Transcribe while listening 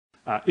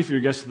If you're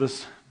a guest with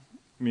us,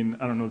 I mean,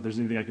 I don't know if there's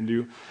anything I can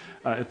do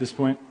at this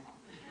point.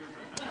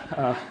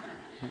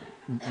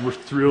 We're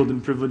thrilled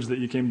and privileged that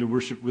you came to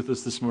worship with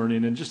us this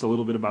morning, and just a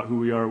little bit about who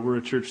we are. We're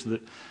a church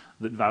that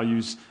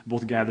values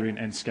both gathering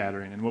and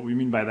scattering, and what we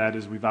mean by that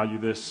is we value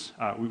this.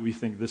 We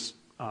think this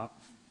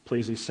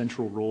plays a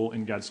central role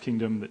in God's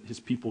kingdom, that his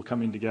people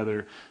coming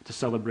together to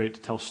celebrate,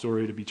 to tell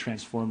story, to be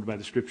transformed by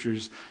the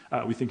scriptures.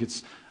 We think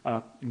it's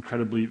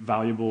incredibly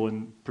valuable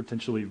and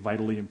potentially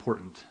vitally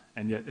important,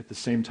 and yet at the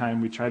same time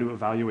we try to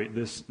evaluate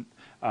this.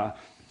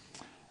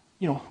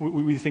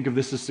 We think of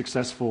this as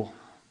successful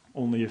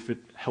only if it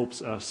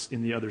helps us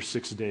in the other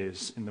 6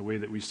 days, in the way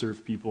that we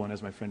serve people, and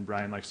as my friend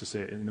Brian likes to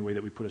say, in the way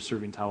that we put a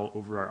serving towel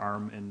over our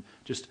arm and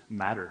just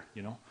matter,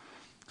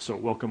 So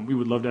welcome. We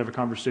would love to have a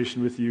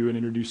conversation with you and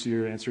introduce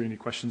you or answer any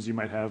questions you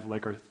might have,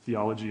 like our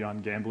theology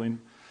on gambling.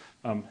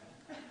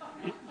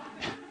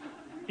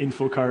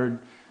 Info card,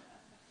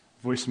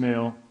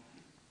 voicemail,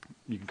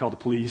 you can call the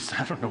police,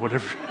 I don't know,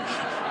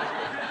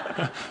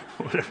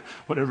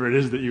 whatever it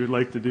is that you would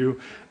like to do.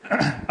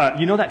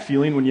 You know that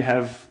feeling when you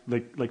have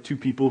like two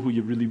people who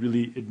you really,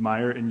 really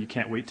admire and you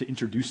can't wait to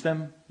introduce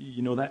them?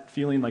 You know that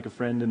feeling, like a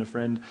friend and a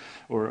friend,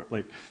 or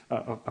like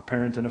a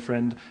parent and a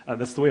friend?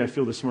 That's the way I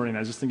feel this morning. I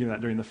was just thinking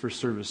that during the first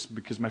service,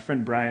 because my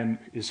friend Brian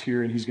is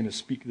here and he's going to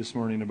speak this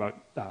morning about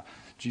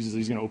Jesus.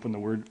 He's going to open the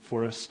word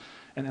for us.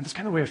 And that's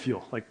kind of the way I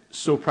feel, like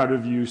so proud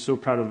of you, so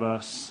proud of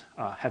us,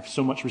 have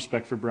so much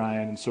respect for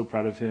Brian and so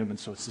proud of him. And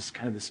so it's just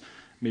kind of this,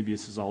 maybe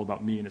this is all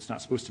about me and it's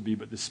not supposed to be,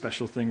 but this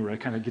special thing where I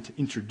kind of get to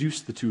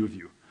introduce the two of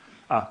you.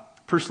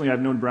 Personally, I've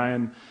known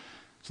Brian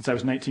since I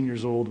was 19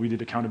 years old. We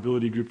did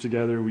accountability group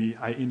together.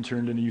 I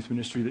interned in a youth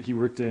ministry that he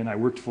worked in. I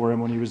worked for him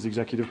when he was the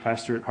executive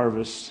pastor at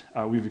Harvest.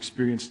 We've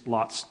experienced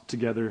lots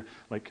together,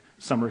 like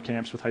summer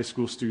camps with high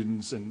school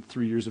students and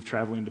 3 years of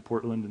traveling to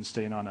Portland and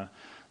staying on a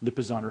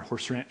Lipizzan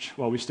horse ranch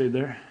while we stayed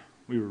there.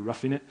 We were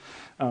roughing it.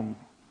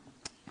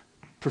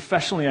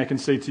 Professionally, I can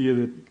say to you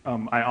that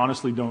I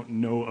honestly don't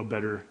know a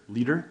better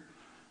leader.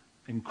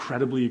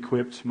 Incredibly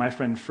equipped. My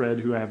friend Fred,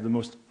 who I have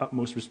the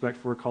utmost respect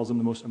for, calls him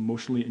the most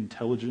emotionally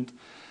intelligent,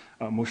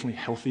 emotionally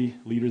healthy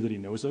leader that he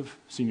knows of,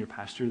 senior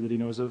pastor that he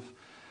knows of.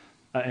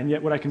 And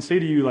yet what I can say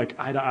to you, like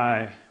eye to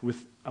eye,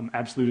 with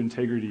absolute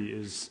integrity,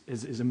 is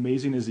as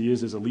amazing as he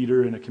is as a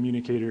leader and a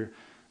communicator,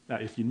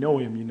 if you know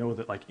him, you know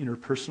that like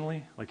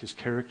interpersonally, like his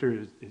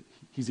character,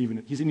 he's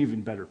an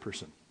even better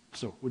person.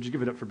 So would you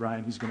give it up for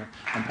Brian? He's going to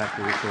unpack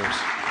the word for us.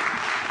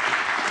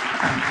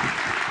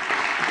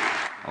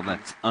 All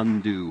that's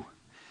undue.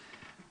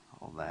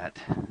 All that.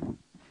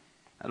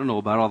 I don't know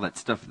about all that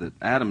stuff that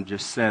Adam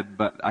just said,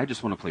 but I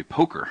just want to play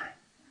poker.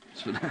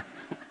 So,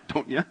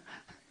 don't you?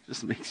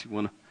 Just makes you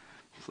want to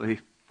play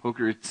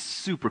poker. It's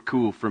super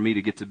cool for me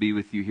to get to be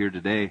with you here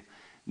today.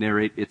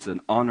 Narrate, it's an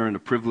honor and a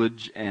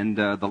privilege. And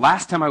the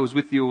last time I was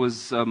with you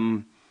was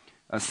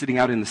sitting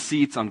out in the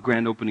seats on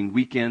grand opening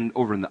weekend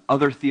over in the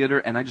other theater.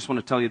 And I just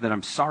want to tell you that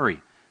I'm sorry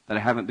that I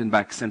haven't been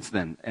back since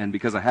then. And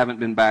because I haven't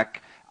been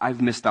back,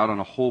 I've missed out on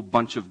a whole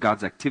bunch of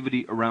God's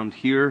activity around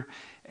here.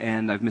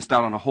 And I've missed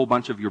out on a whole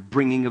bunch of your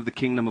bringing of the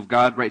kingdom of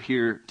God right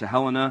here to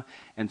Helena.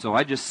 And so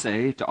I just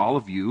say to all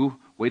of you,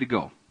 way to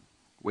go.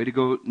 Way to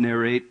go,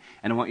 Narrate.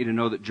 And I want you to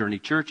know that Journey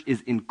Church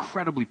is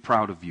incredibly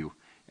proud of you.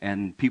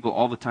 And people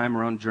all the time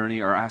around Journey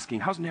are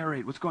asking, how's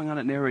Narrate? What's going on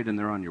at Narrate? And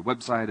they're on your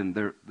website, and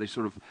they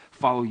sort of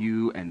follow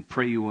you and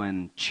pray you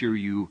and cheer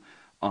you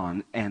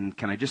on. And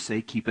can I just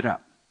say, keep it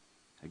up.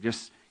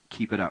 Just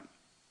keep it up.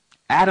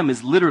 Adam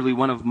is literally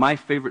one of my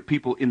favorite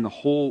people in the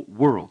whole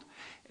world.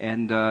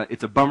 And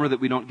it's a bummer that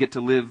we don't get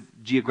to live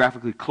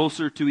geographically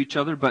closer to each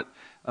other, but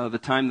the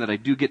time that I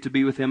do get to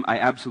be with him, I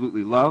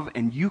absolutely love.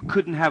 And you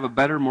couldn't have a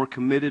better, more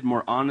committed,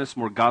 more honest,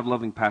 more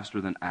God-loving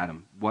pastor than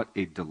Adam. What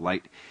a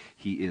delight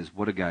he is.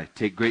 What a guy.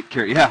 Take great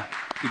care. Yeah,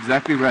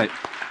 exactly right.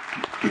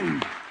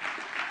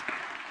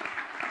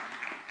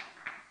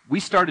 We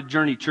started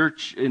Journey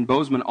Church in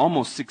Bozeman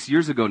almost 6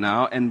 years ago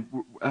now, and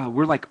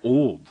we're like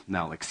old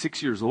now. Like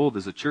 6 years old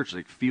as a church,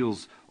 like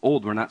feels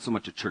old. We're not so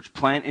much a church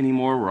plant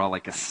anymore. We're all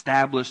like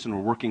established, and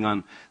we're working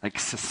on like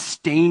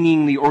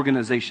sustaining the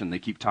organization. They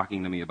keep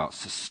talking to me about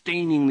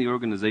sustaining the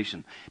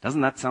organization.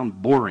 Doesn't that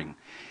sound boring?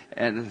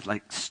 And it's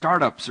like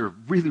startups are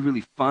really,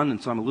 really fun, and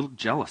so I'm a little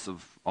jealous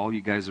of all you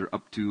guys are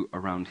up to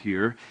around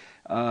here.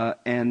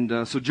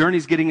 So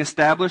Journey's getting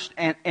established,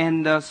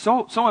 and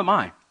so am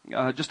I.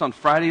 Just on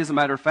Friday, as a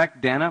matter of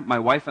fact, Dana, my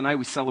wife, and I,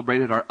 we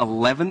celebrated our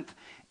 11th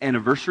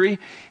anniversary,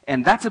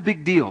 and that's a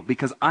big deal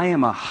because I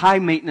am a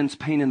high-maintenance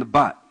pain in the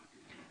butt.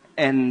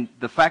 And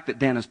the fact that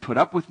Dana's put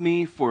up with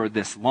me for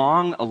this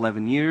long,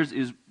 11 years,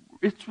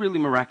 it's really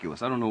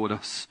miraculous. I don't know what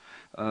else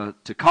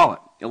to call it.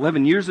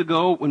 11 years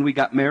ago, when we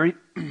got married,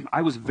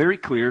 I was very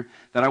clear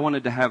that I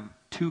wanted to have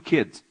 2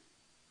 kids.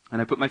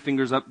 And I put my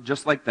fingers up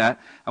just like that.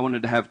 I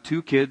wanted to have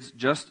 2 kids,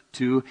 just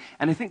 2.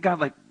 And I think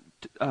God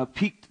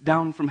peeked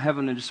down from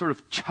heaven and just sort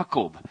of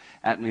chuckled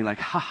at me like,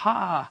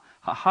 ha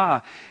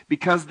ha,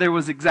 because there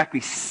was exactly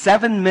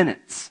 7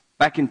 minutes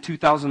back in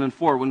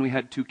 2004 when we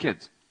had 2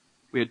 kids.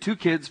 We had 2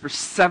 kids for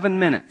 7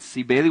 minutes.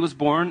 See, Bailey was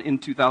born in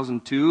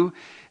 2002,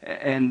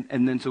 and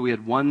then so we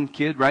had 1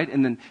 kid, right?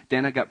 And then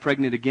Dana got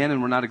pregnant again,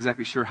 and we're not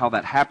exactly sure how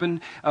that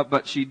happened,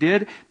 but she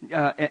did.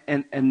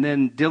 And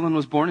then Dylan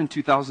was born in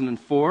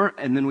 2004,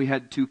 and then we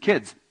had 2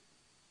 kids.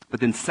 But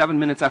then 7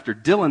 minutes after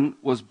Dylan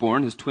was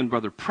born, his twin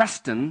brother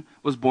Preston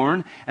was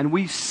born, and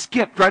we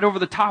skipped right over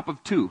the top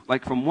of 2,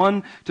 like from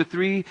 1 to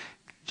 3,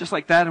 just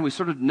like that, and we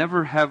sort of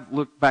never have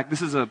looked back.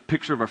 This is a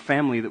picture of our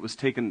family that was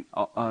taken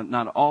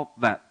not all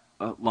that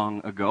long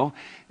ago.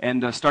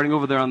 And starting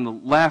over there on the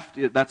left,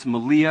 that's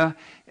Malia,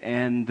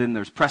 and then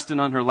there's Preston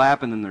on her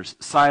lap, and then there's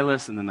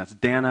Silas, and then that's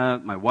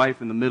Dana, my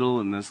wife, in the middle,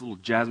 and this little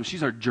Jasmine.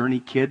 She's our Journey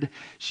kid.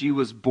 She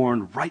was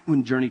born right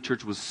when Journey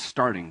Church was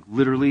starting,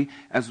 literally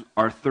as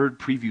our 3rd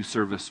preview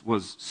service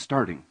was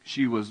starting.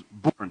 She was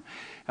born.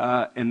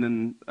 And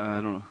then,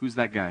 I don't know, who's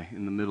that guy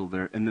in the middle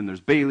there? And then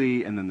there's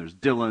Bailey, and then there's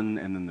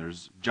Dylan, and then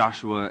there's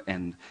Joshua,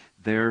 and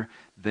there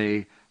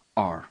they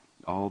are,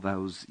 all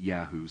those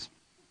yahoos.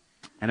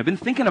 And I've been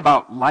thinking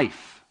about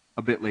life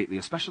a bit lately,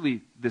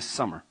 especially this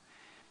summer.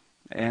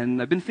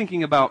 And I've been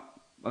thinking about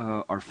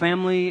our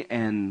family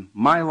and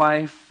my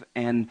life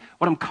and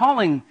what I'm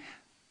calling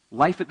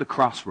life at the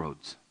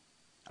crossroads.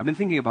 I've been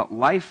thinking about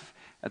life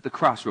at the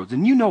crossroads.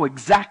 And you know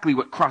exactly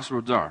what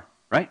crossroads are,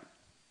 right?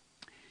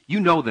 You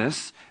know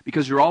this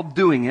because you're all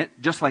doing it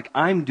just like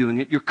I'm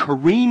doing it. You're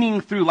careening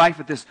through life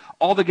at this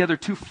altogether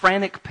too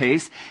frantic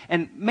pace.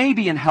 And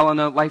maybe in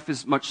Helena, life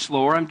is much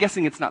slower. I'm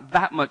guessing it's not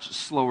that much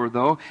slower,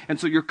 though. And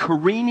so you're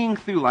careening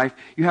through life.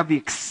 You have the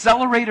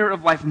accelerator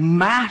of life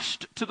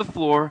mashed to the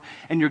floor,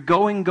 and you're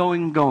going,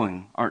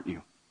 aren't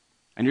you?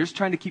 And you're just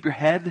trying to keep your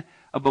head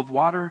above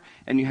water,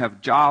 and you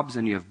have jobs,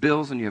 and you have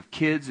bills, and you have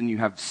kids, and you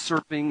have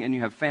surfing, and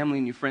you have family,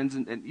 and your friends,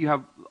 and you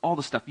have all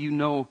the stuff. You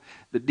know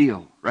the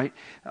deal, right?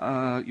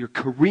 You're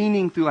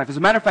careening through life. As a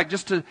matter of fact,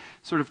 just to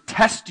sort of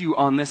test you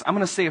on this, I'm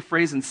going to say a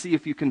phrase and see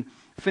if you can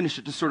finish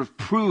it to sort of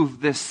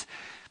prove this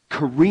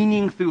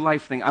careening through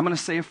life thing. I'm going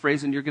to say a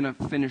phrase, and you're going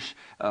to finish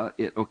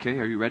it, okay?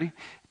 Are you ready?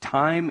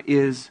 Time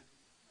is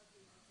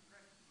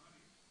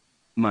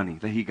money.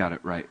 He got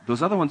it right.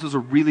 Those other ones, those are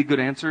really good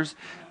answers.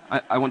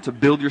 I want to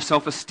build your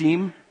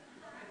self-esteem.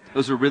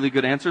 Those are really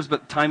good answers,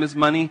 but time is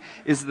money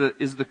is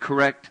the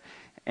correct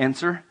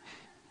answer.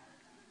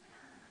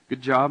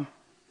 Good job.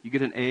 You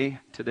get an A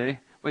today.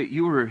 Wait,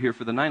 you were here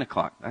for the 9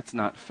 o'clock. That's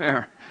not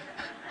fair.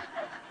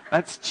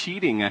 That's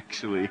cheating,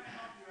 actually.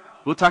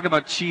 We'll talk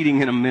about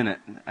cheating in a minute,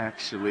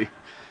 actually.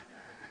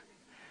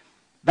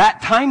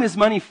 That time is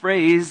money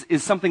phrase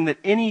is something that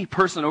any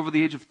person over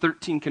the age of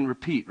 13 can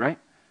repeat, right?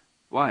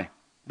 Why?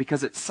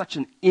 Because it's such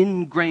an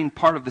ingrained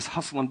part of this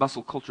hustle and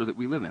bustle culture that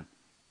we live in.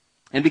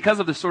 And because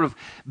of this sort of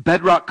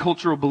bedrock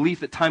cultural belief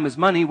that time is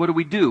money, what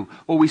do?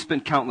 Well, we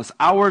spend countless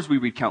hours, we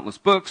read countless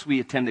books, we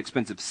attend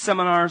expensive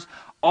seminars,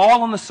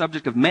 all on the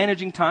subject of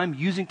managing time,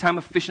 using time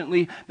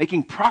efficiently,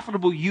 making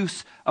profitable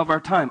use of our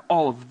time.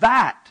 All of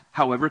that,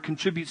 however,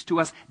 contributes to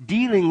us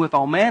dealing with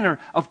all manner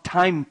of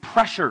time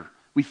pressure.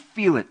 We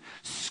feel it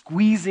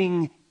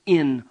squeezing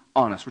in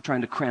on us. We're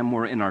trying to cram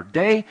more in our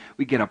day.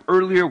 We get up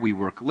earlier, we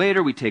work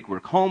later, we take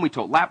work home, we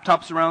tote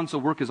laptops around, so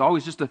work is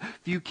always just a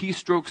few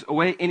keystrokes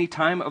away any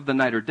time of the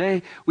night or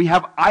day. We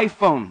have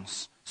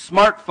iPhones,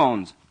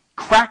 smartphones,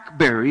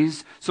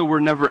 Crackberries, so we're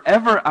never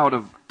ever out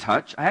of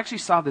touch. I actually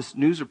saw this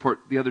news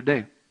report the other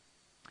day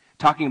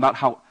talking about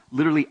how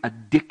literally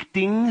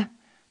addicting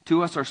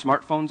to us our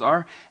smartphones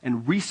are,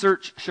 and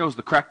research shows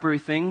the Crackberry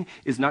thing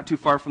is not too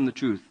far from the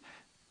truth.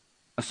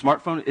 A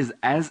smartphone is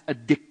as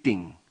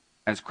addicting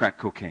as crack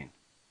cocaine.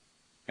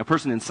 A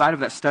person inside of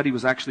that study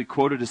was actually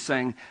quoted as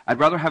saying, "I'd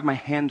rather have my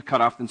hand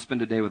cut off than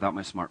spend a day without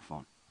my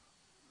smartphone."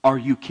 Are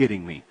you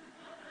kidding me?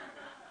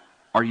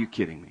 Are you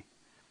kidding me?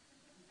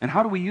 And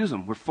how do we use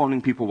them? We're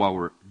phoning people while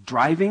we're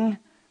driving.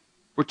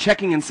 We're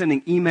checking and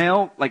sending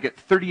email like at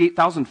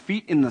 38,000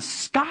 feet in the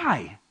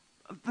sky.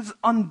 This is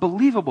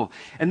unbelievable.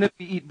 And then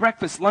we eat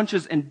breakfast,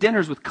 lunches, and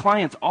dinners with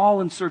clients,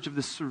 all in search of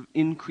this sort of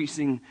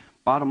increasing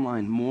bottom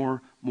line,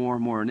 more.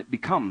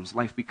 And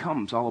life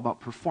becomes all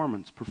about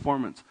performance.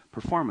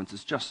 Performance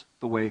is just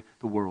the way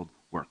the world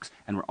works.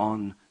 And we're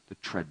on the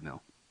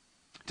treadmill.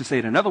 To say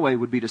it another way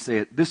would be to say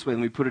it this way.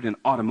 Let me put it in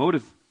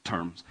automotive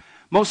terms.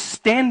 Most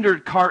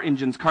standard car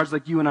engines, cars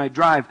like you and I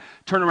drive,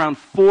 turn around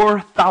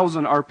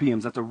 4,000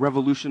 RPMs. That's a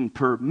revolution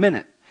per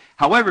minute.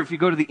 However, if you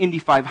go to the Indy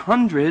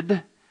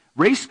 500,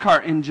 race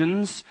car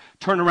engines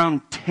turn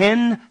around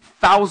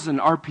 10,000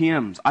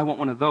 RPMs. I want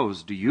one of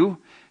those. Do you?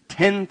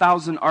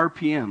 10,000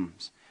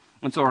 RPMs.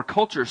 And so our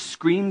culture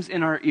screams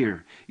in our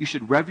ear. You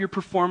should rev your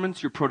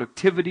performance, your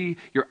productivity,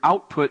 your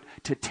output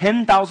to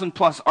 10,000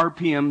 plus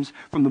RPMs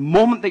from the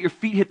moment that your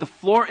feet hit the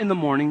floor in the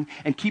morning,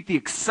 and keep the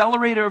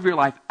accelerator of your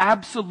life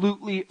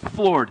absolutely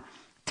floored.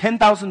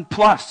 10,000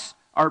 plus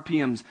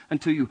RPMs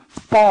until you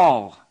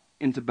fall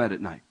into bed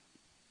at night.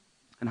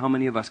 And how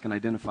many of us can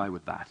identify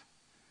with that?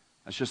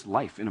 That's just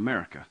life in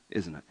America,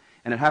 isn't it?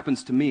 And it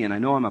happens to me, and I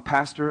know I'm a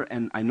pastor,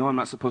 and I know I'm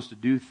not supposed to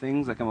do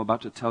things like I'm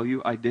about to tell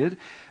you I did,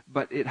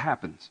 but it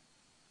happens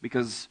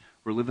because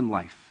we're living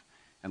life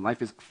And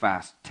life is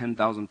fast,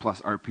 10,000 plus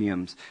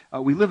RPMs.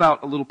 We live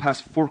out a little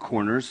past Four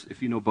Corners,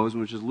 if you know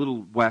Bozeman, which is a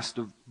little west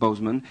of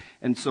Bozeman.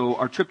 And so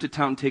our trip to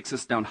town takes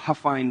us down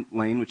Huffine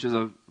Lane, which is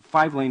a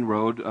 5-lane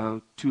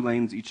road, 2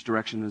 lanes each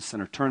direction, and a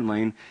center turn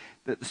lane.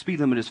 The speed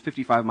limit is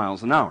 55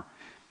 miles an hour.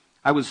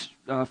 I was,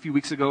 a few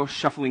weeks ago,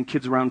 shuffling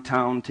kids around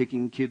town,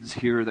 taking kids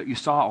here. That you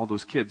saw all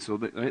those kids, so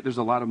there's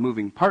a lot of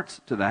moving parts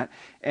to that.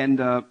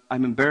 And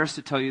I'm embarrassed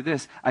to tell you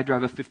this, I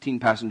drive a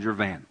 15-passenger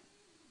van.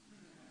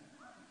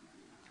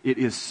 It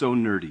is so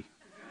nerdy.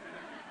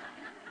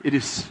 It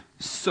is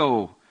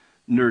so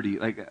nerdy.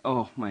 Like,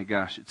 oh my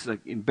gosh, it's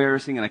like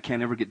embarrassing, and I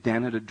can't ever get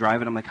Dana to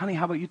drive it. I'm like, honey,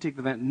 how about you take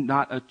the van?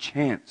 Not a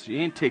chance. She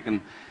ain't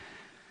taking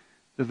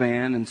the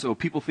van. And so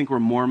people think we're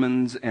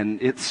Mormons,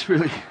 and it's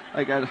really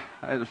like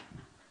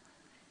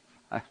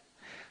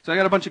So I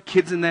got a bunch of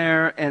kids in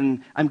there,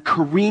 and I'm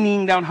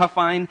careening down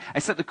Huffine. I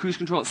set the cruise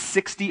control at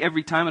 60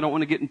 every time. I don't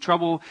want to get in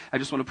trouble. I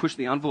just want to push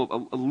the envelope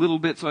a little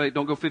bit so I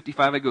don't go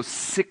 55. I go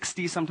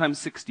 60, sometimes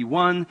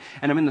 61,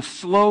 and I'm in the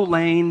slow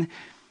lane,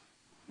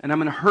 and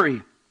I'm in a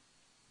hurry.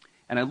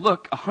 And I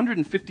look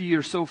 150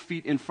 or so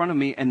feet in front of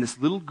me, and this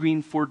little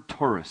green Ford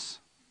Taurus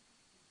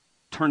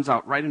turns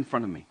out right in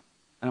front of me.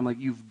 And I'm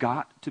like, you've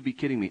got to be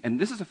kidding me. And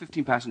this is a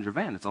 15-passenger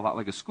van. It's a lot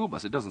like a school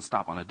bus. It doesn't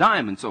stop on a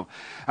dime. And so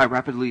I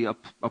rapidly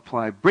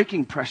apply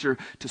braking pressure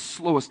to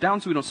slow us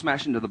down so we don't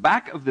smash into the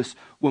back of this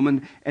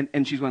woman.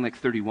 And she's going like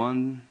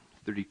 31,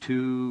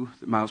 32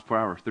 miles per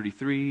hour,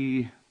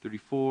 33,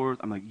 34.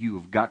 I'm like, you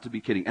have got to be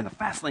kidding. And the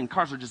fast lane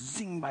cars are just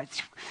zinging by.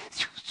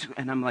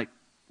 And I'm like,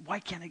 why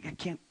can't I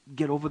can't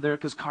get over there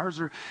because cars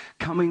are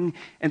coming.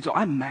 And so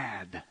I'm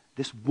mad.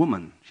 This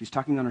woman, she's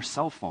talking on her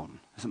cell phone,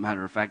 as a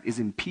matter of fact, is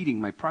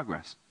impeding my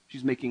progress.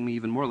 She's making me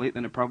even more late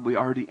than I probably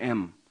already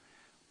am.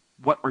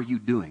 What are you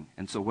doing?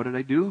 And so what did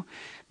I do?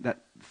 That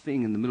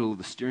thing in the middle of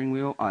the steering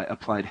wheel, I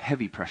applied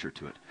heavy pressure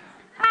to it.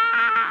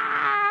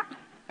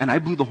 And I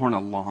blew the horn a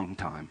long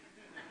time.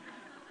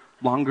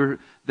 Longer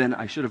than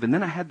I should have. And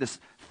then I had this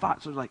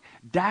thought, sort of like,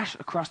 dash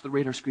across the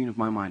radar screen of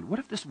my mind. What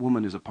if this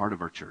woman is a part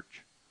of our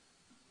church?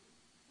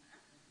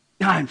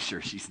 I'm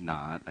sure she's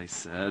not, I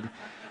said.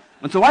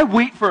 And so I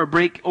wait for a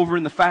break over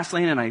in the fast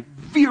lane, and I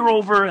veer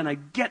over, and I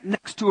get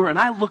next to her, and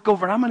I look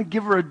over, and I'm going to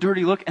give her a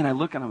dirty look, and I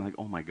look, and I'm like,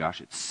 oh my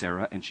gosh, it's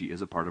Sarah, and she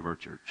is a part of our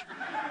church.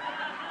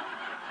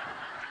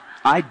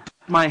 I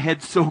ducked my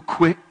head so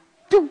quick,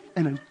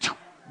 and I'm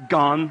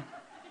gone.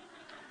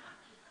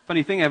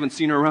 Funny thing, I haven't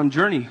seen her around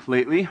Journey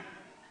lately.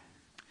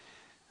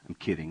 I'm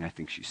kidding, I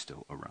think she's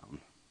still around.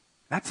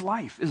 That's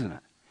life, isn't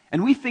it?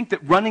 And we think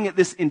that running at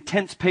this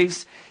intense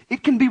pace,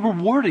 it can be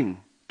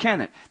rewarding. Can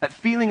it? That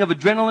feeling of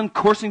adrenaline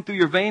coursing through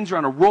your veins, you're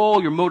on a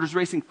roll, your motor's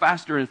racing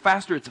faster and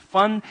faster. It's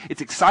fun, it's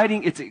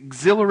exciting, it's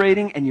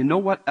exhilarating, and you know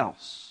what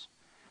else?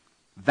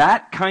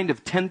 That kind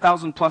of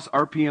 10,000 plus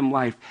RPM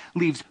life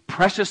leaves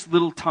precious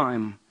little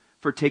time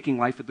for taking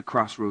life at the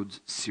crossroads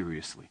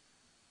seriously.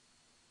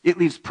 It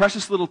leaves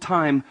precious little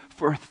time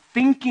for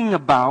thinking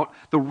about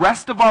the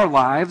rest of our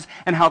lives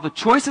and how the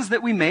choices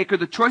that we make or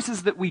the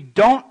choices that we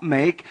don't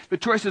make, the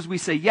choices we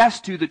say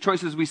yes to, the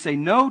choices we say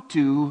no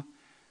to,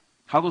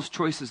 how those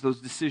choices, those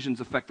decisions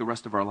affect the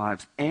rest of our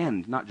lives,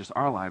 and not just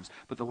our lives,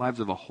 but the lives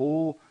of a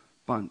whole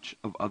bunch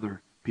of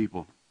other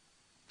people.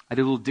 I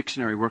did a little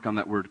dictionary work on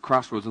that word,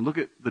 crossroads, and look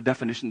at the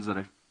definitions that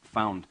I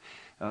found.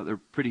 They're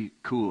pretty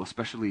cool,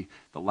 especially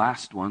the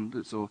last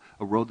one. So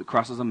a road that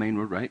crosses a main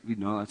road, right? We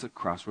know that's a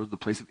crossroads, the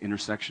place of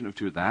intersection of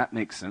two. That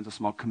makes sense. A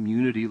small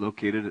community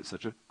located at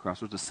such a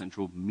crossroads, a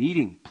central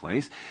meeting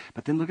place.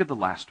 But then look at the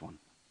last one.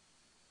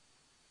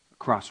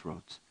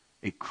 Crossroads,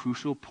 a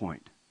crucial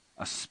point,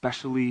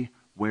 especially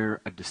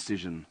where a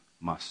decision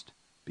must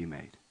be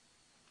made.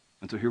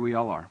 And so here we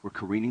all are. We're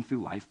careening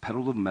through life,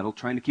 pedal to the metal,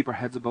 trying to keep our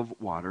heads above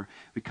water.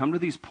 We come to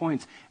these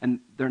points, and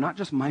they're not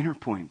just minor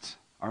points,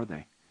 are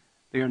they?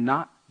 They are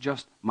not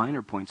just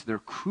minor points. They're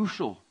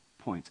crucial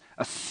points,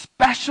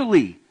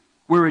 especially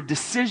where a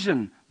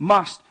decision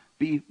must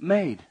be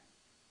made.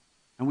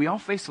 And we all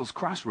face those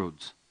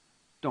crossroads,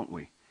 don't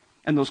we?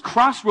 And those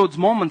crossroads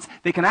moments,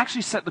 they can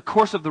actually set the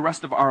course of the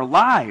rest of our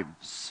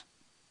lives.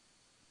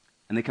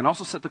 And they can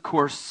also set the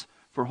course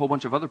for a whole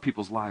bunch of other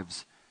people's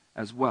lives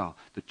as well.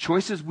 The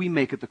choices we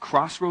make at the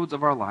crossroads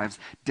of our lives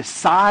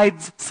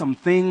decides some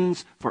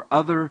things for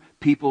other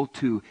people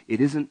too. It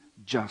isn't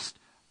just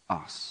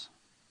us.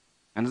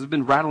 And as I've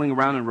been rattling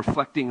around and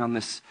reflecting on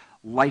this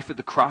life at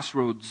the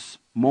crossroads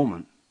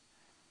moment,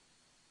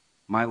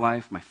 my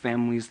life, my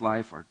family's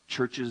life, our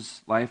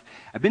church's life,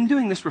 I've been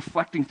doing this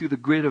reflecting through the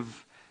grid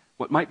of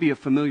what might be a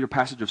familiar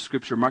passage of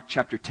Scripture, Mark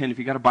chapter 10. If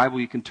you got a Bible,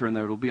 you can turn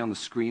there. It'll be on the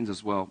screens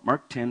as well.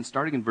 Mark 10,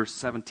 starting in verse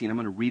 17. I'm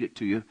going to read it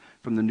to you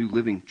from the New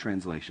Living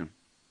Translation.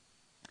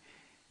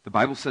 The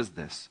Bible says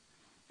this.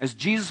 As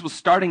Jesus was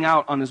starting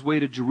out on his way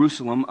to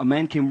Jerusalem, a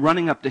man came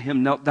running up to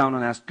him, knelt down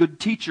and asked, "Good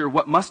teacher,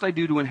 what must I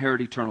do to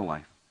inherit eternal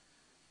life?"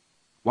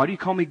 "Why do you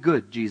call me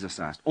good?" Jesus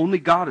asked. "Only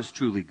God is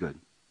truly good.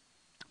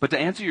 But to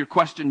answer your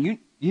question,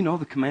 you know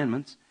the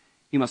commandments.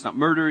 You must not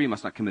murder, you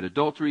must not commit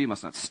adultery, you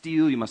must not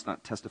steal, you must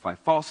not testify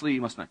falsely,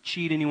 you must not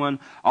cheat anyone,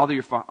 honor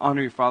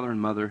your father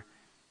and mother,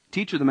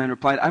 "Teacher," the man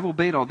replied, "I've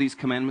obeyed all these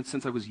commandments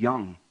since I was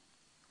young."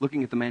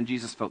 Looking at the man,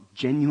 Jesus felt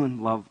genuine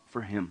love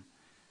for him.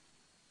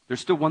 "There's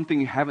still one thing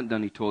you haven't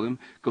done," he told him.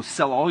 "Go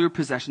sell all your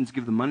possessions,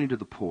 give the money to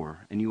the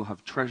poor, and you will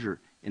have treasure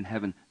in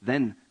heaven.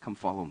 Then come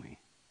follow me."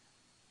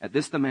 At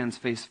this the man's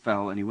face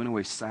fell, and he went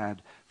away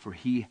sad, for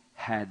he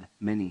had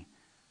many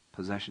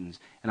possessions.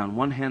 And on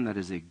one hand, that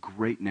is a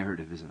great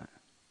narrative, isn't it?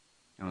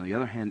 And on the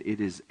other hand,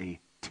 it is a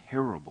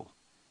terrible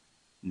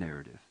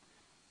narrative.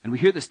 And we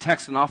hear this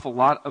text an awful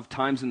lot of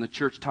times in the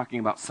church talking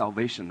about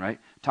salvation, right?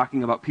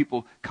 Talking about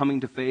people coming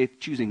to faith,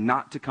 choosing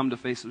not to come to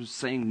faith, or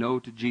saying no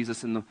to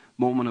Jesus in the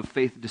moment of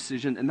faith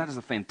decision. And that is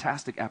a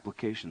fantastic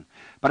application.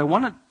 But I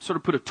want to sort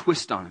of put a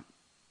twist on it.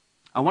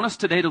 I want us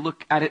today to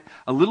look at it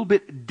a little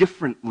bit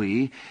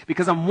differently,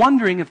 because I'm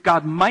wondering if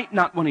God might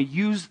not want to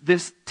use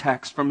this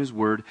text from His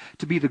Word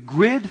to be the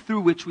grid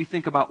through which we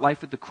think about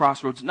life at the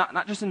crossroads,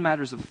 not just in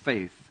matters of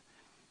faith,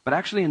 but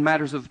actually in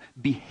matters of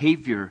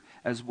behavior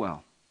as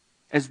well.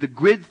 As the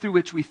grid through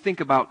which we think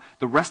about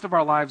the rest of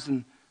our lives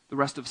and the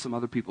rest of some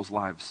other people's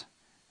lives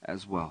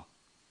as well.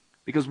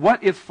 Because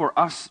what if for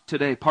us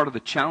today, part of the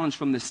challenge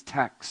from this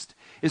text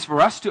is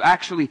for us to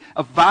actually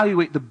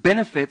evaluate the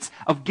benefits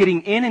of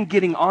getting in and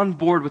getting on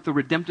board with the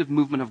redemptive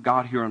movement of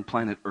God here on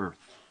planet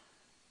Earth.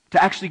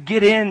 To actually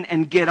get in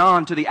and get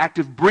on to the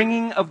active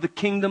bringing of the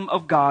kingdom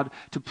of God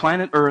to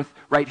planet Earth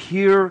right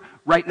here,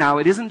 right now.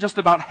 It isn't just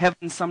about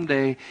heaven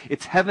someday.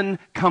 It's heaven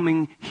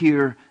coming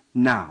here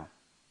now.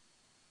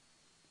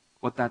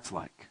 What that's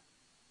like.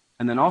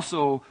 And then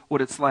also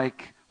what it's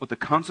like, what the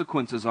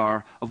consequences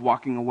are of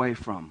walking away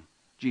from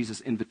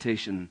Jesus'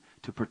 invitation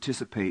to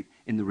participate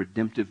in the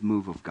redemptive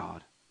move of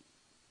God.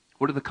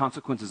 What are the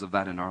consequences of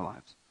that in our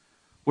lives?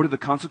 What are the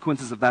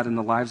consequences of that in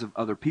the lives of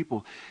other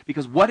people?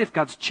 Because what if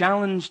God's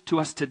challenge to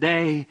us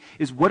today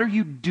is, what are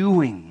you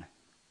doing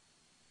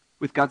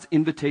with God's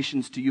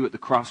invitations to you at the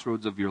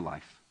crossroads of your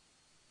life?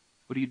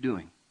 What are you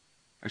doing?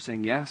 Are you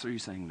saying yes or are you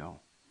saying no?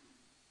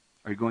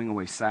 Are you going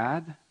away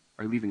sad?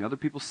 Are you leaving other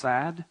people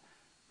sad?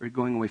 Or are you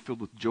going away filled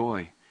with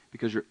joy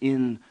because you're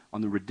in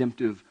on the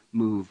redemptive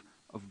move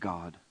of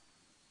God?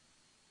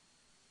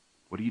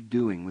 What are you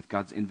doing with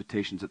God's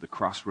invitations at the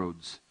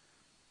crossroads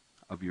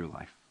of your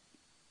life?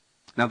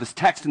 Now, this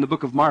text in the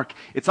book of Mark,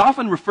 it's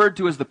often referred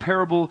to as the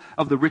parable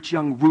of the rich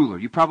young ruler.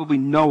 You probably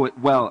know it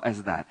well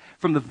as that.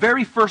 From the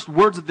very first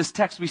words of this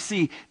text, we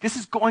see this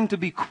is going to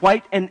be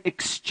quite an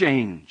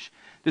exchange.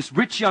 This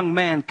rich young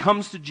man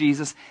comes to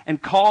Jesus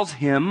and calls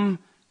him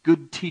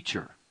good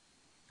teacher.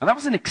 Now, that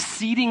was an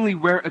exceedingly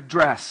rare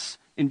address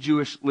in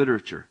Jewish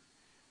literature.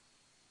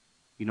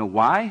 You know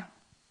why?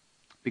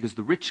 Because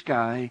the rich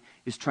guy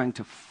is trying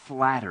to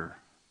flatter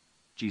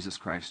Jesus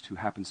Christ, who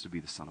happens to be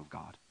the Son of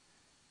God.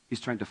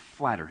 He's trying to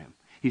flatter him.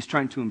 He's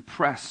trying to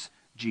impress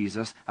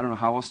Jesus. I don't know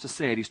how else to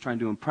say it. He's trying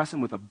to impress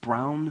him with a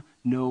brown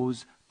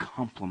nose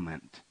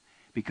compliment.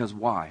 Because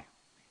why?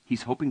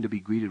 He's hoping to be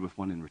greeted with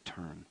one in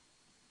return.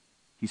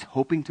 He's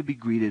hoping to be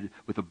greeted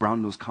with a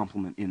brown nose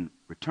compliment in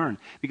return.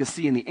 Because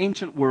see, in the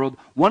ancient world,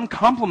 one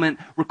compliment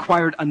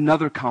required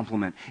another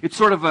compliment. It's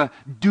sort of a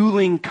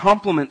dueling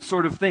compliment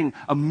sort of thing.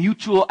 A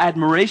mutual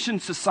admiration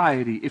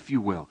society, if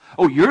you will.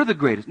 Oh, you're the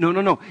greatest.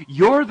 No.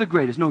 You're the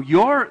greatest. No,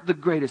 you're the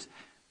greatest.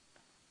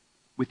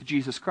 With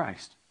Jesus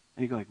Christ.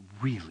 And you go like,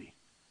 really?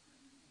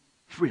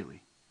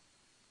 Really?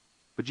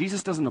 But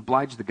Jesus doesn't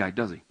oblige the guy,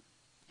 does he?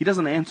 He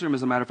doesn't answer him,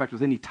 as a matter of fact,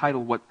 with any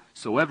title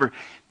whatsoever.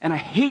 And I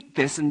hate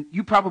this, and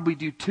you probably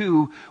do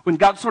too, when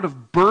God sort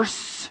of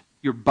bursts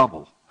your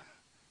bubble.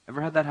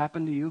 Ever had that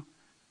happen to you?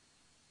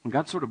 When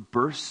God sort of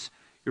bursts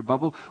your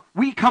bubble,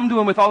 we come to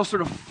him with all this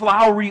sort of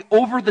flowery,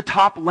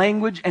 over-the-top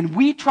language, and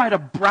we try to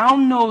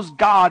brown-nose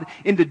God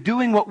into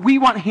doing what we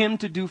want him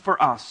to do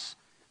for us.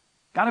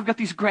 God, I've got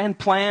these grand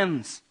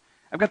plans.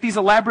 I've got these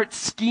elaborate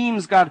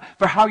schemes, God,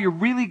 for how you're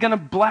really going to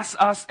bless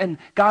us. And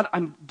God,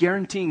 I'm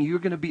guaranteeing you're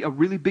going to be a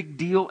really big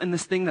deal in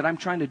this thing that I'm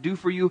trying to do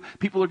for you.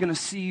 People are going to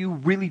see you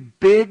really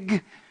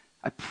big.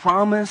 I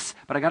promise.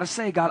 But I got to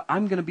say, God,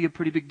 I'm going to be a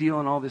pretty big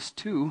deal in all this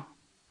too.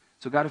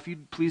 So God, if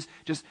you'd please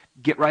just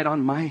get right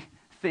on my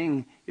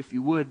thing, if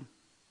you would.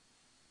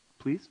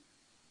 Please?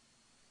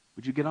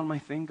 Would you get on my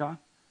thing, God?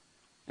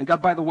 And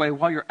God, by the way,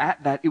 while you're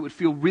at that, it would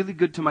feel really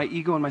good to my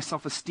ego and my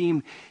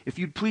self-esteem if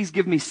you'd please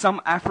give me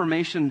some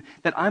affirmation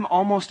that I'm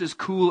almost as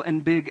cool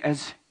and big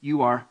as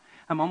you are.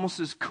 I'm almost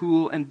as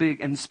cool and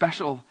big and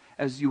special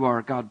as you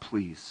are. God,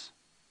 please.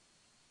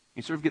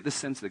 You sort of get this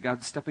sense that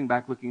God's stepping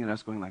back, looking at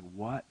us, going like,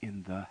 what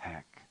in the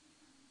heck?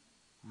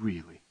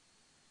 Really?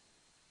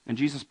 And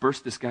Jesus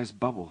burst this guy's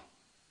bubble,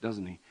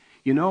 doesn't he?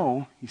 You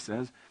know, he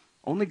says,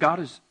 only God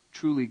is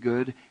truly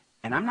good,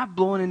 and I'm not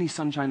blowing any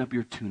sunshine up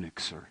your tunic,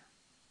 sir.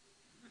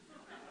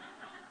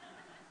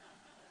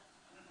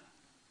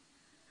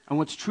 And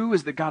what's true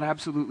is that God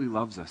absolutely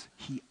loves us.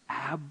 He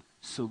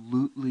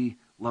absolutely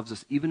loves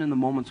us, even in the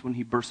moments when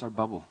he bursts our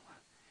bubble.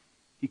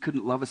 He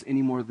couldn't love us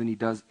any more than he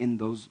does in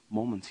those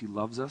moments. He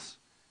loves us.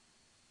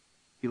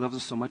 He loves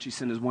us so much, he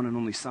sent his one and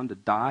only Son to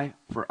die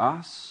for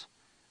us.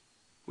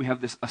 We have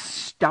this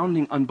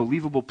astounding,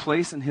 unbelievable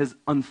place in his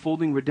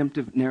unfolding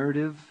redemptive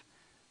narrative.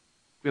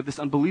 We have this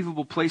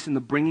unbelievable place in the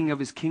bringing of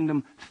his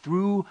kingdom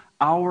through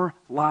our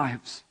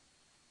lives.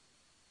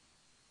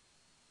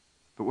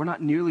 But we're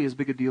not nearly as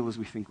big a deal as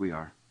we think we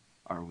are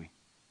we?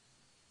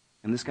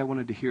 And this guy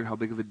wanted to hear how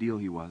big of a deal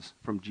he was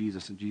from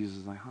Jesus. And Jesus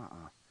is like,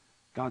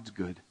 God's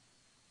good,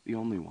 the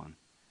only one.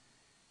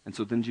 And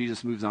so then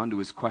Jesus moves on to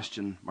his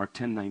question, Mark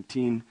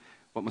 10:19.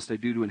 What must I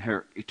do to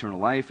inherit eternal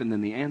life? And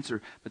then the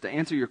answer. But to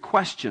answer your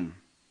question,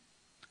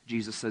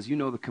 Jesus says, you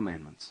know the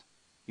commandments.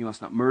 You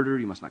must not murder,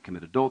 you must not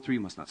commit adultery,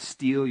 you must not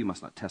steal, you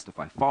must not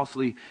testify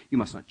falsely, you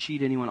must not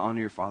cheat anyone,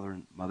 honor your father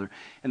and mother.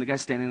 And the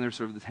guy's standing there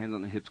sort of with his hands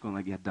on the hips going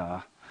like, yeah,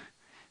 duh.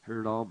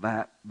 Heard all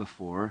that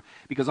before.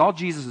 Because all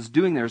Jesus is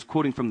doing there is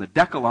quoting from the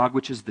Decalogue,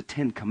 which is the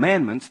 10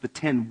 Commandments, the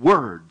 10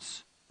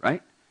 words,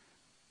 right?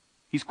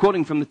 He's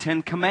quoting from the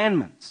 10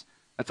 Commandments.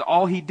 That's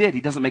all he did.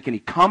 He doesn't make any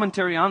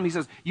commentary on them. He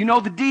says, you know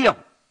the deal.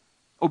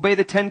 Obey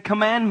the 10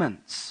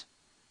 Commandments.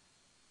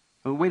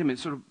 Oh, wait a minute,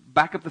 sort of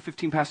back up the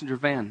 15-passenger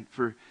van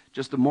for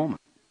just a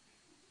moment.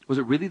 Was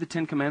it really the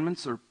 10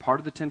 Commandments or part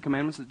of the 10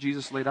 Commandments that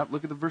Jesus laid out?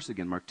 Look at the verse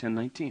again, Mark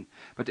 10:19.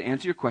 But to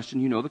answer your question,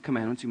 you know the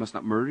commandments. You must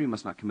not murder, you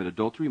must not commit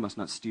adultery, you must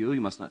not steal,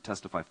 you must not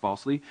testify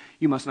falsely,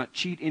 you must not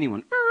cheat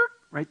anyone.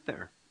 Right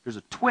there. There's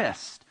a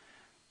twist.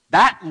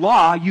 That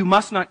law, you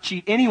must not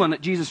cheat anyone, that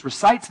Jesus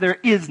recites there,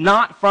 is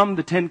not from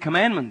the 10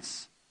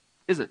 Commandments.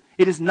 Is it?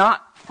 It is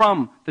not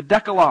from the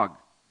Decalogue.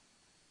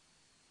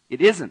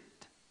 It isn't.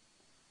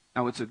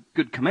 Now, it's a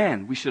good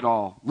command. We should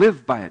all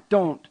live by it.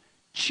 Don't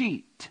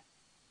cheat.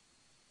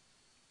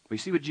 But you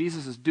see what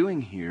Jesus is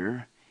doing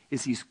here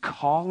is he's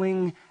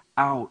calling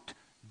out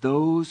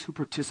those who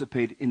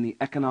participate in the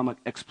economic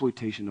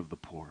exploitation of the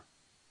poor.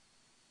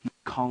 He's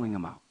calling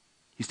them out.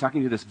 He's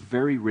talking to this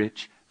very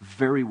rich,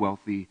 very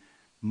wealthy,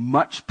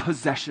 much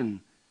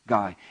possession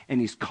guy,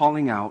 and he's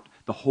calling out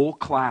the whole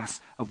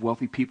class of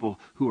wealthy people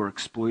who are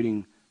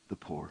exploiting the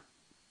poor.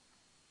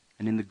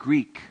 And in the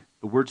Greek,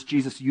 the words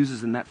Jesus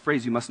uses in that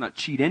phrase, you must not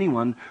cheat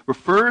anyone,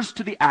 refers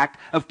to the act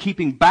of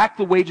keeping back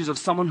the wages of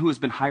someone who has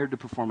been hired to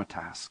perform a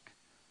task.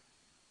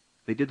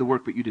 They did the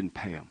work, but you didn't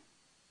pay them.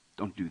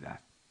 Don't do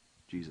that,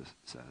 Jesus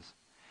says.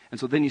 And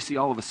so then you see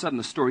all of a sudden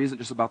the story isn't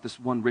just about this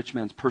one rich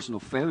man's personal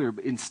failure,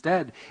 but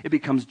instead it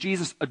becomes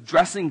Jesus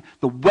addressing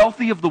the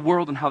wealthy of the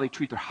world and how they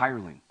treat their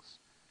hirelings,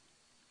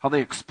 how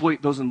they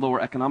exploit those in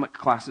lower economic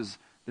classes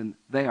than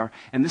they are.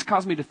 And this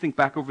caused me to think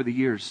back over the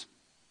years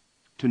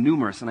to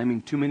numerous, and I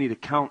mean too many to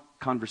count,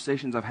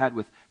 conversations I've had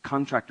with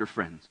contractor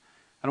friends.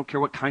 I don't care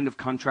what kind of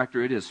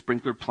contractor it is,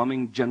 sprinkler,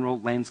 plumbing, general,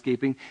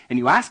 landscaping. And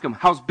you ask them,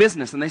 how's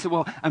business? And they say,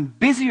 well, I'm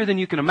busier than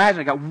you can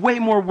imagine. I got way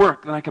more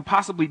work than I could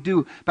possibly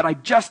do, but I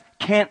just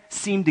can't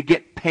seem to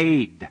get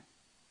paid.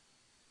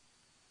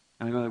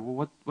 And I go,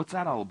 well, what's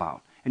that all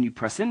about? And you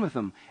press in with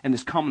them, and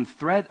this common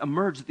thread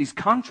emerged that these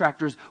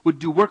contractors would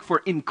do work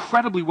for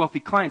incredibly wealthy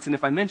clients. And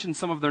if I mentioned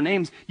some of their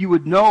names, you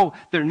would know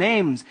their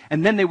names,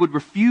 and then they would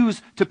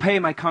refuse to pay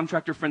my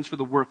contractor friends for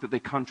the work that they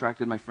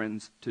contracted my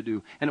friends to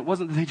do. And it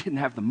wasn't that they didn't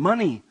have the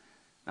money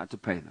not to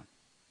pay them.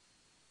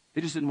 They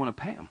just didn't want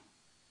to pay them.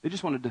 They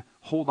just wanted to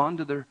hold on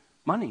to their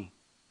money.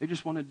 They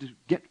just wanted to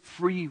get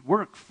free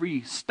work,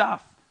 free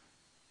stuff.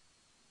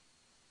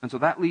 And so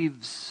that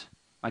leaves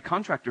my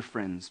contractor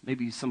friends,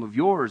 maybe some of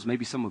yours,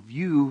 maybe some of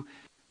you,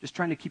 just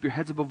trying to keep your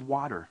heads above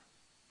water,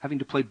 having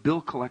to play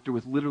bill collector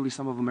with literally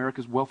some of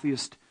America's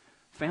wealthiest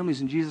families.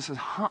 And Jesus says,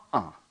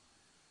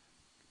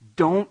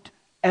 don't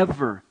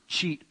ever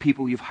cheat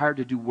people you've hired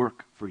to do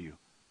work for you.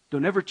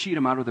 Don't ever cheat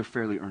them out of their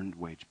fairly earned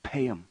wage.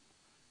 Pay them.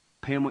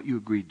 Pay them what you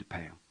agreed to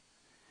pay them.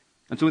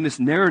 And so in this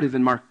narrative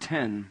in Mark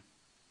 10,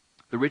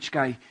 the rich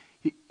guy,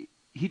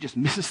 he just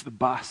misses the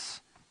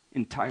bus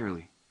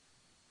entirely.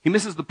 He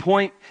misses the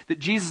point that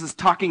Jesus is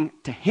talking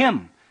to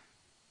him.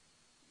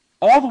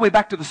 All the way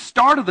back to the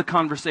start of the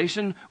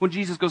conversation when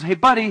Jesus goes, hey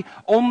buddy,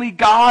 only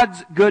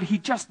God's good. He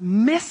just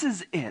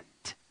misses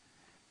it.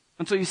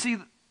 And so you see,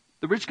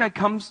 the rich guy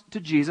comes to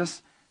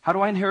Jesus. How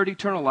do I inherit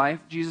eternal life?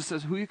 Jesus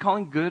says, who are you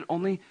calling good?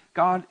 Only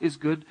God is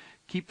good.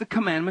 Keep the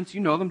commandments. You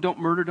know them. Don't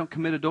murder, don't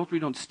commit adultery,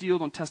 don't steal,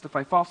 don't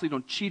testify falsely,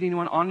 don't cheat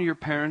anyone, honor your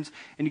parents.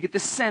 And you get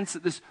this sense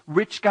that this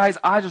rich guy's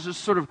eyes are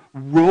just sort of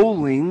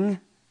rolling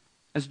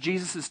as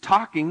Jesus is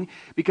talking,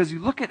 because you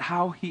look at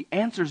how he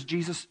answers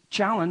Jesus'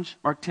 challenge,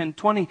 Mark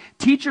 10:20.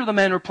 Teacher, the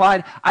man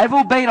replied, I've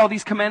obeyed all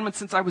these commandments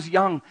since I was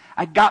young.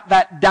 I got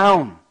that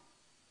down.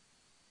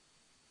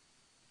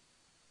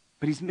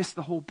 But he's missed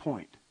the whole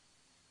point.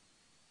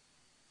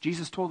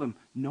 Jesus told him,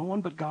 no one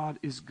but God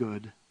is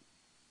good.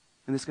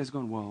 And this guy's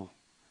going, well,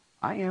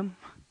 I am.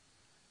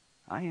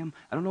 I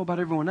don't know about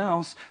everyone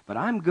else, but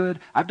I'm good.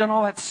 I've done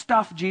all that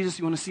stuff, Jesus.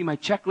 You want to see my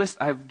checklist?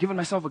 I've given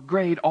myself a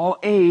grade, all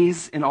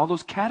A's in all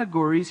those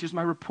categories. Here's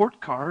my report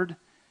card.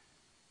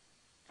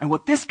 And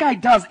what this guy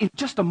does in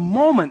just a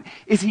moment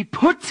is he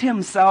puts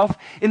himself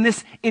in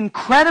this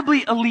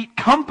incredibly elite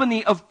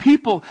company of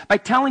people by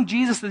telling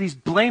Jesus that he's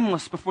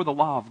blameless before the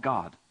law of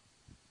God.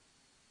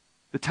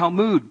 The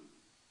Talmud,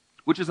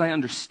 which as I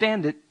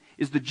understand it,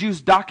 is the Jews'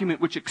 document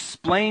which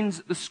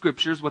explains the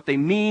scriptures, what they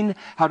mean,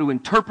 how to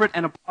interpret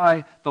and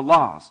apply the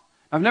laws.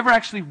 I've never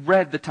actually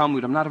read the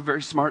Talmud. I'm not a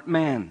very smart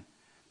man.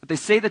 But they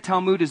say the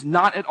Talmud is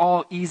not at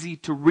all easy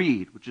to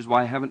read, which is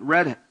why I haven't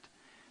read it.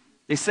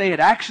 They say it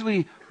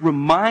actually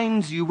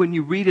reminds you when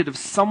you read it of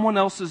someone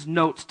else's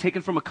notes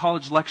taken from a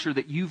college lecture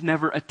that you've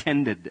never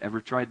attended. Ever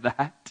tried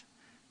that?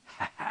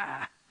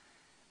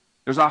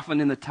 There's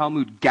often in the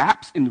Talmud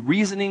gaps in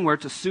reasoning where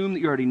it's assumed that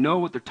you already know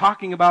what they're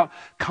talking about.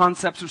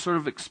 Concepts are sort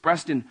of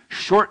expressed in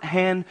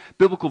shorthand.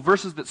 Biblical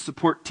verses that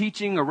support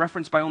teaching are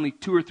referenced by only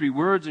 2 or 3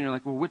 words, and you're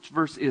like, well, which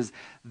verse is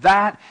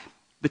that?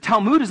 The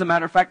Talmud, as a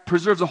matter of fact,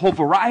 preserves a whole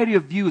variety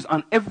of views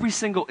on every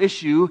single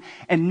issue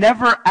and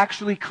never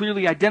actually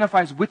clearly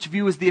identifies which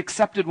view is the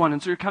accepted one.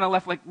 And so you're kind of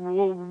left like,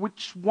 well,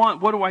 which one?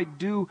 What do I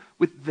do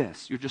with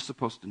this? You're just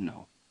supposed to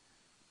know.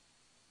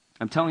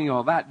 I'm telling you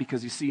all that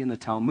because you see in the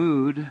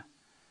Talmud,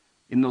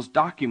 in those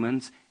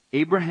documents,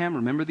 Abraham,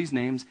 remember these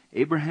names,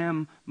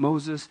 Abraham,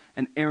 Moses,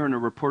 and Aaron are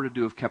reported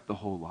to have kept the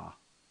whole law.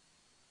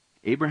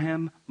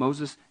 Abraham,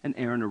 Moses, and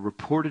Aaron are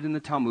reported in the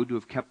Talmud to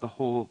have kept the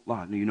whole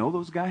law. Now, you know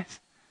those guys?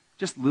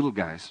 Just little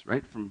guys,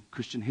 right, from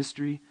Christian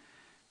history.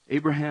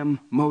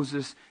 Abraham,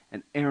 Moses,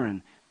 and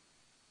Aaron.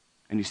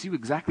 And you see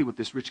exactly what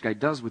this rich guy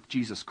does with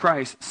Jesus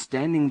Christ.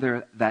 Standing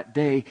there that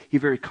day, he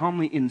very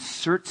calmly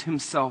inserts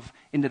himself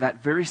into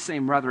that very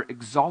same rather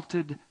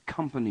exalted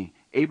company.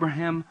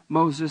 Abraham,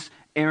 Moses,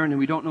 Aaron, and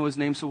we don't know his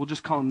name, so we'll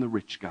just call him the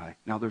rich guy.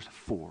 Now there's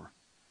 4.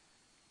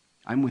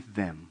 I'm with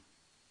them,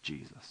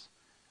 Jesus.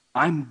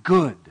 I'm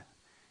good.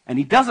 And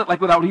he does it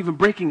like without even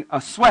breaking a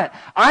sweat.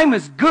 I'm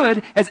as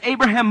good as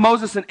Abraham,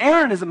 Moses, and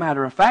Aaron, as a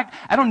matter of fact.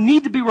 I don't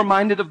need to be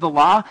reminded of the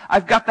law.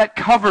 I've got that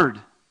covered.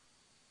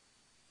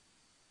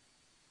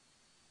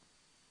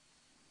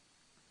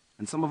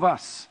 And some of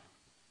us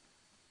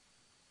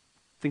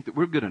think that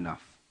we're good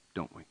enough,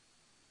 don't we?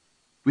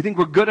 We think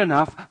we're good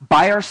enough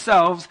by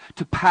ourselves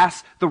to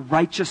pass the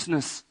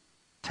righteousness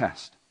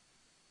test.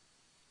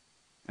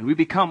 And we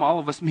become, all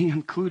of us, me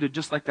included,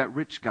 just like that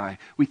rich guy.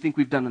 We think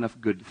we've done enough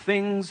good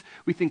things.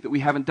 We think that we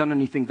haven't done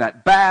anything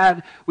that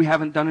bad. We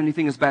haven't done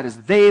anything as bad as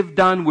they've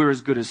done. We're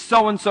as good as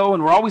so-and-so,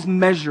 and we're always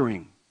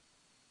measuring.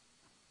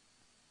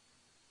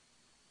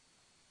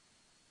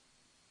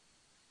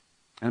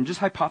 And I'm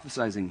just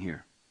hypothesizing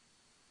here.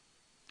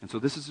 And so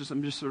this is just,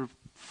 I'm just sort of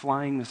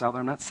flying this out there.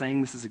 I'm not saying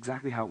this is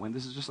exactly how it went.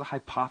 This is just a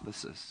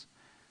hypothesis.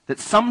 That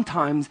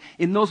sometimes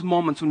in those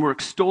moments when we're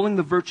extolling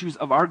the virtues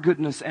of our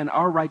goodness and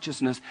our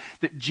righteousness,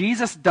 that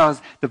Jesus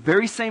does the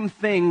very same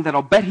thing that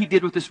I'll bet he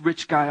did with this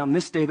rich guy on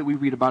this day that we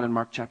read about in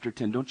Mark chapter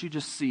 10. Don't you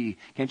just see,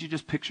 can't you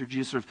just picture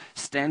Jesus sort of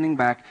standing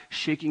back,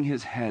 shaking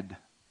his head?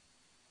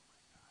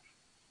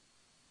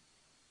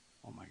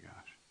 Oh my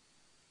gosh.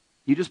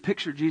 You just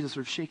picture Jesus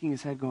sort of shaking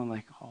his head going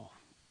like, oh,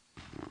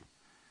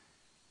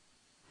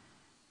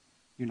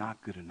 you're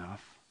not good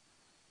enough.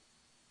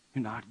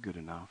 You're not good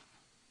enough.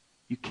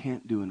 You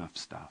can't do enough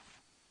stuff.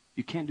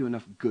 You can't do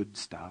enough good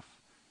stuff.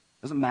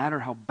 Doesn't matter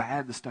how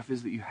bad the stuff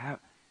is that you have.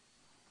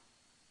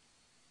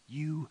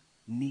 You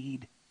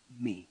need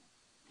me,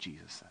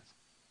 Jesus says.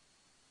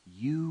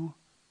 You,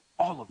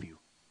 all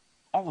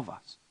of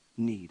us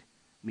need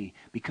me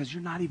because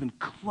you're not even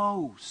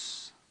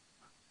close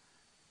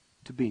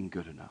to being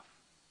good enough.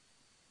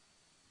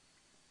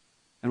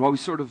 And while we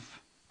sort of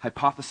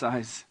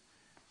hypothesize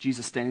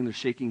Jesus standing there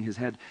shaking his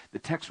head, the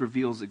text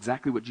reveals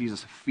exactly what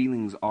Jesus'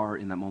 feelings are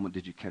in that moment.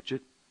 Did you catch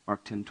it?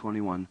 Mark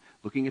 10:21.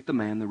 Looking at the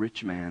man, the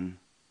rich man,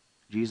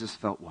 Jesus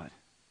felt what?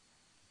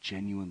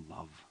 Genuine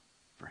love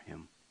for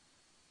him.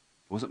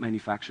 It wasn't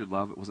manufactured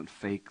love. It wasn't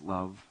fake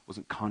love. It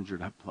wasn't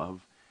conjured up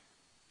love.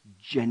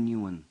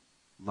 Genuine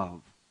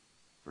love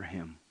for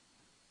him.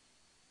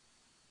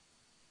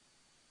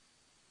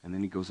 And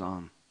then he goes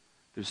on.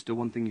 There's still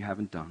one thing you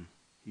haven't done,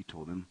 he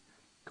told him.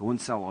 Go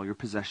and sell all your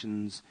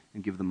possessions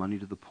and give the money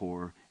to the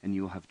poor, and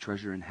you will have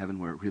treasure in heaven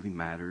where it really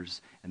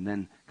matters. And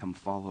then come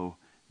follow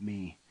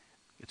me.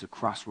 It's a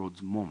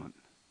crossroads moment,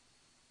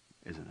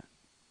 isn't it?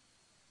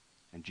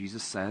 And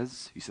Jesus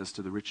says, he says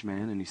to the rich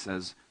man, and he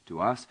says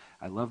to us,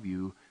 I love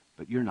you,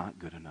 but you're not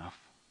good enough.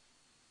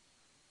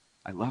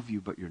 I love you,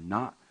 but you're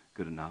not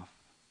good enough.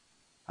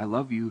 I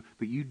love you,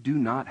 but you do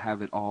not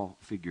have it all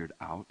figured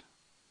out.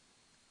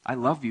 I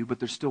love you, but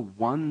there's still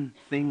one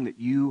thing that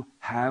you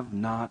have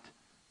not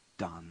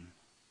done.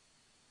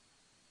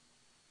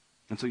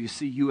 And so you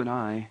see, you and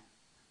I,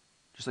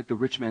 just like the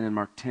rich man in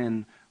Mark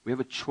 10, we have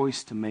a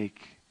choice to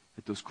make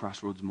at those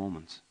crossroads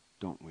moments,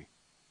 don't we?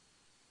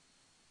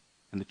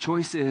 And the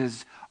choice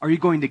is, are you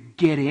going to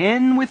get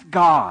in with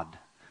God?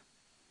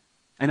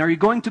 And are you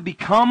going to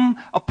become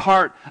a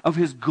part of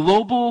his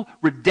global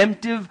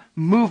redemptive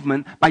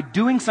movement by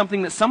doing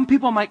something that some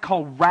people might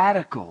call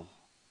radical?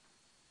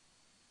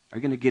 Are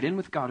you going to get in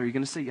with God? Are you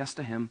going to say yes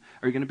to him?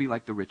 Or are you going to be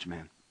like the rich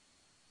man?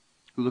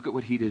 Who look at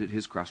what he did at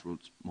his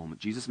crossroads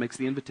moment. Jesus makes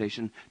the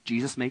invitation.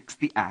 Jesus makes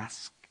the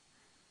ask.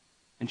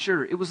 And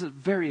sure, it was a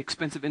very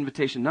expensive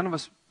invitation. None of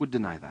us would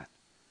deny that.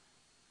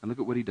 And look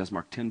at what he does.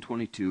 Mark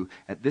 10:22.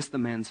 At this the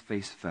man's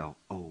face fell.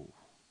 Oh.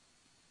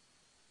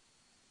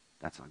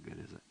 That's not good,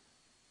 is it?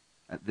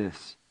 At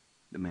this,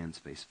 the man's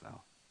face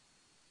fell.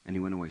 And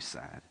he went away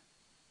sad.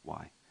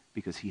 Why?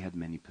 Because he had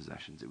many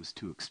possessions. It was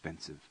too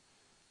expensive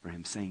for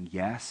him. Saying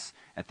yes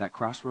at that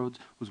crossroads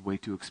was way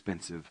too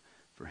expensive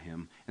for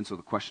him. And so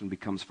the question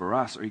becomes for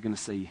us, are you going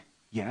to say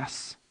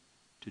yes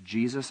to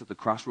Jesus at the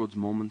crossroads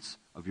moments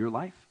of your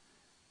life?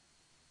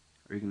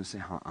 Or are you going to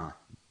say,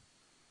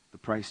 the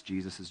price,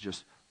 Jesus, is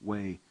just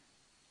way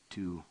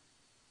too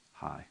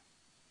high?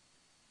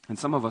 And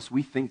some of us,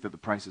 we think that the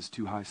price is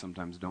too high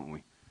sometimes, don't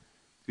we?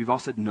 We've all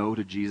said no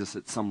to Jesus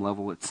at some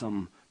level, at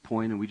some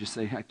point, and we just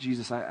say,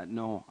 Jesus,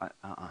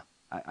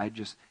 I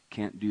just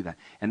can't do that.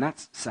 And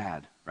that's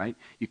sad, right?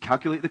 You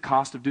calculate the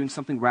cost of doing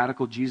something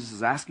radical Jesus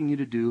is asking you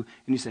to do,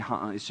 and you say,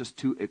 it's just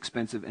too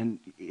expensive. And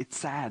it's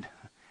sad.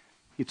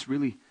 It's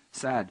really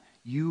sad.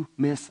 You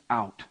miss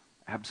out,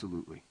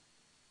 absolutely.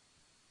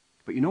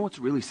 But you know what's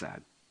really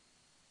sad?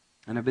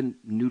 And I've been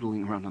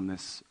noodling around on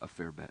this a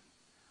fair bit.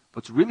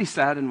 What's really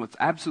sad and what's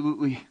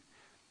absolutely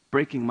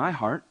breaking my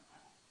heart,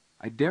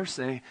 I dare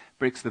say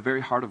breaks the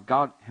very heart of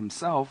God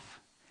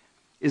himself,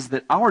 is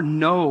that our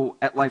no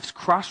at life's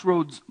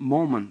crossroads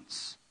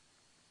moments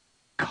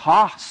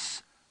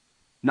costs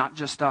not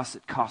just us,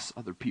 it costs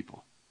other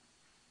people.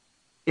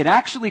 It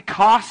actually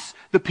costs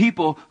the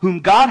people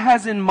whom God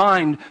has in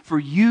mind for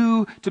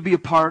you to be a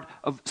part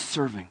of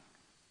serving.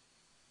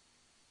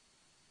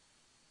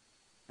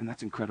 And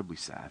that's incredibly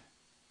sad,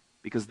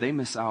 because they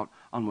miss out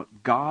on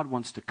what God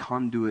wants to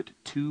conduit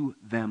to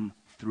them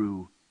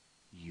through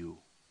you.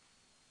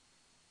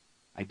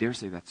 I dare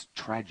say that's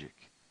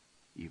tragic,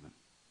 even.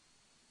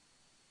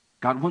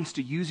 God wants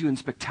to use you in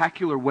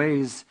spectacular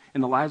ways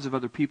in the lives of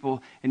other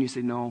people, and you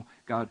say, no,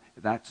 God,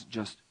 that's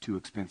just too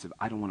expensive.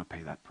 I don't want to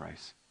pay that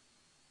price.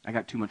 I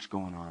got too much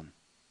going on.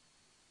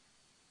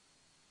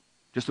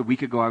 Just a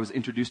week ago, I was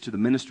introduced to the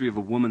ministry of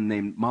a woman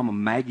named Mama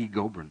Maggie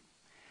Gobrin.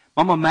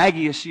 Mama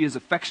Maggie, as she is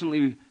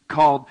affectionately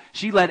called,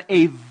 she led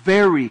a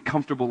very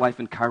comfortable life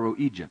in Cairo,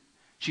 Egypt.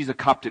 She's a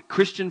Coptic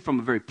Christian from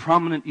a very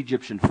prominent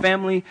Egyptian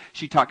family.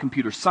 She taught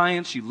computer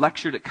science. She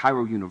lectured at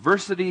Cairo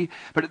University.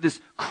 But at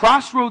this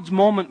crossroads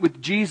moment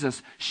with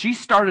Jesus, she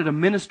started a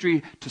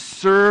ministry to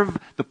serve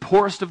the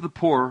poorest of the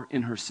poor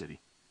in her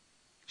city.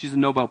 She's a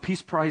Nobel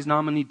Peace Prize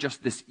nominee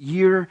just this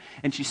year,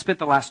 and she spent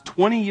the last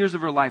 20 years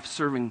of her life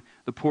serving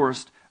the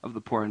poorest of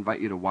the poor. I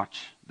invite you to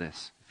watch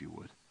this, if you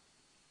would.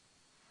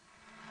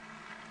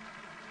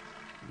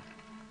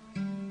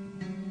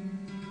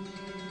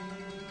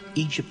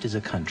 Egypt is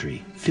a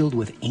country filled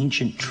with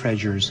ancient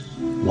treasures,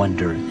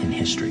 wonder, and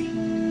history.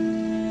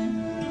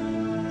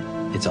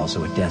 It's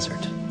also a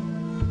desert,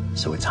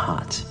 so it's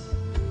hot.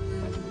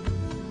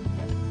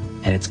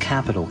 And its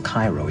capital,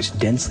 Cairo, is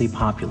densely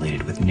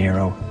populated with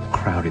narrow,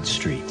 crowded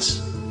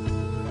streets.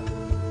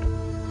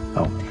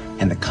 Oh,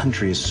 and the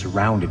country is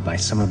surrounded by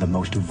some of the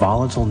most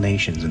volatile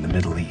nations in the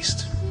Middle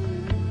East.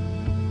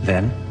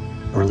 Then,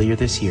 earlier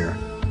this year,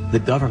 the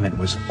government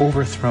was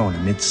overthrown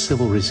amid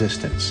civil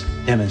resistance,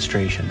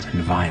 demonstrations, and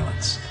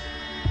violence.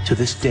 To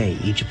this day,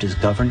 Egypt is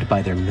governed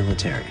by their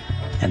military,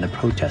 and the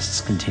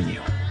protests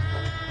continue.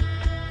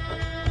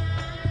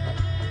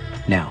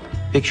 Now,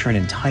 picture an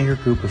entire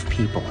group of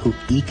people who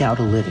eke out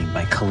a living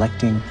by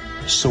collecting,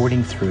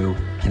 sorting through,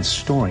 and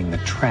storing the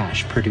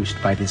trash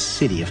produced by this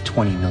city of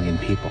 20 million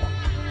people.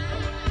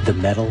 The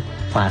metal,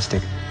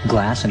 plastic,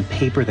 glass, and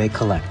paper they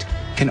collect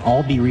can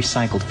all be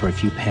recycled for a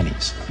few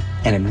pennies,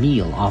 and a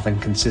meal often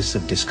consists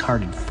of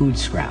discarded food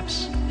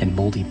scraps and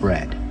moldy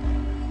bread.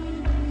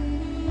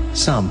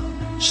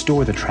 Some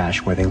store the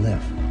trash where they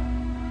live.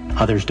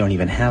 Others don't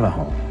even have a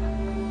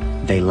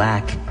home. They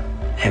lack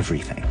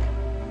everything.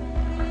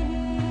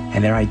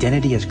 And their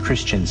identity as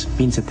Christians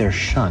means that they're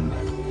shunned,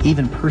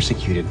 even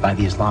persecuted by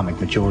the Islamic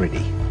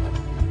majority.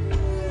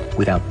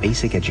 Without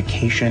basic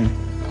education,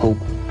 hope,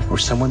 or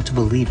someone to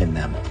believe in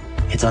them,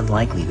 it's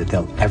unlikely that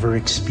they'll ever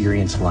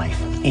experience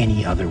life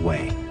any other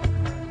way.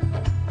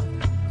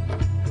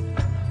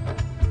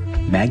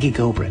 Maggie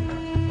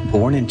Gobrin,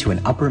 born into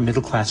an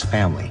upper-middle-class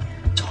family,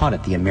 taught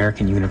at the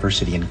American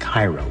University in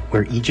Cairo,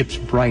 where Egypt's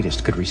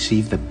brightest could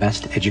receive the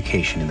best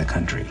education in the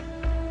country.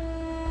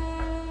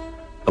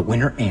 But when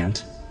her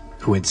aunt,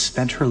 who had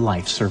spent her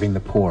life serving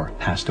the poor,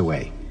 passed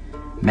away,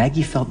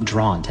 Maggie felt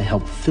drawn to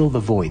help fill the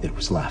void that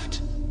was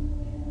left.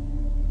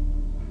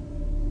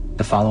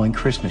 The following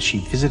Christmas, she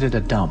visited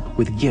a dump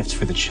with gifts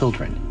for the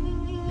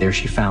children. There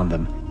she found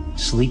them,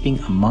 sleeping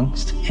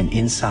amongst and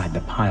inside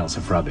the piles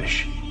of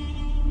rubbish.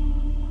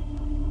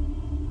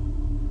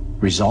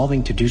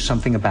 Resolving to do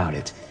something about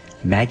it,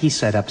 Maggie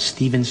set up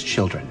Stephen's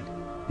Children,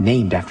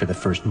 named after the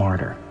first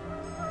martyr.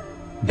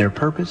 Their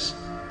purpose?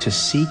 To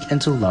seek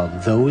and to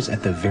love those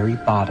at the very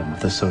bottom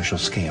of the social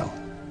scale,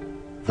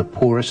 the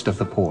poorest of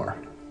the poor.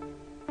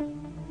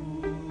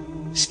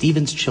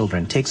 Stephen's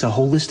Children takes a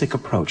holistic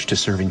approach to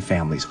serving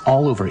families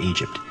all over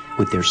Egypt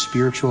with their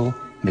spiritual,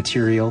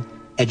 material,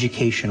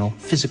 educational,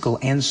 physical,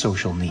 and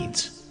social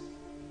needs.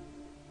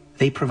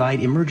 They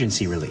provide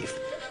emergency relief,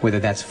 whether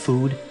that's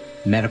food,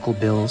 medical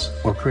bills,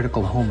 or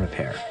critical home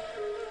repair.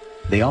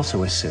 They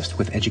also assist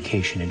with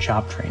education and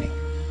job training.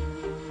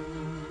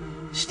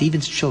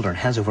 Stephen's Children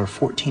has over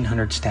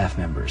 1,400 staff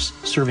members,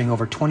 serving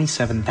over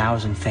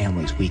 27,000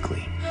 families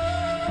weekly.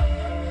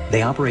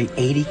 They operate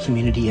 80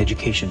 community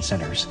education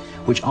centers,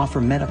 which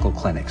offer medical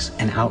clinics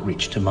and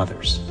outreach to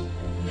mothers.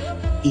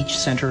 Each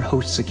center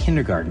hosts a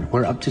kindergarten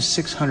where up to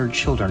 600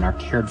 children are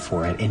cared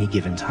for at any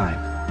given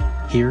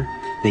time. Here,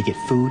 they get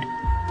food,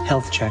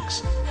 health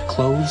checks,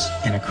 clothes,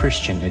 and a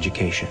Christian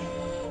education.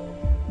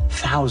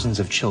 Thousands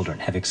of children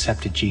have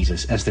accepted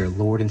Jesus as their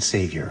Lord and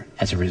Savior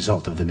as a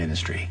result of the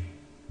ministry.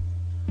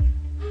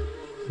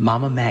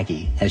 Mama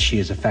Maggie, as she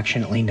is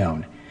affectionately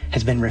known,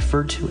 has been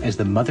referred to as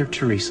the Mother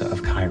Teresa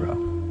of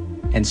Cairo,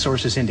 and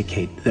sources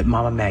indicate that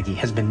Mama Maggie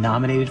has been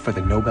nominated for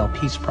the Nobel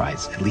Peace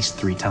Prize at least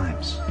 3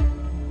 times.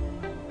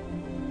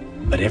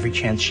 But every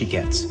chance she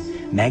gets,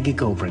 Maggie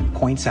Gobrin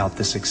points out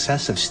the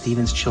success of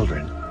Stephen's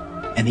Children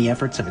and the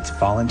efforts of its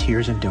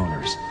volunteers and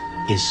donors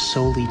is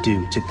solely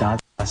due to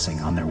God's blessing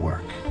on their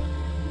work.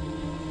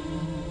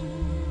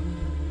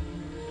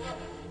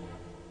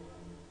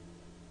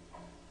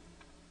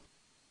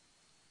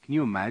 Can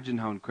you imagine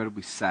how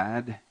incredibly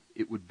sad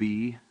it would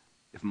be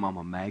if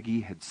Mama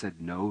Maggie had said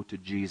no to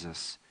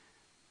Jesus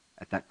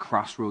at that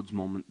crossroads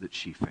moment that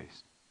she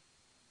faced?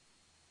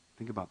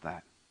 Think about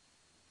that.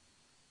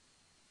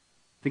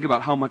 Think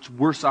about how much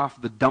worse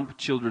off the dump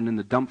children and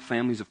the dump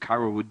families of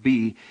Cairo would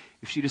be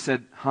if she'd have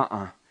said,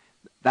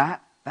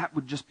 that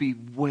would just be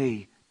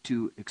way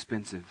too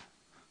expensive.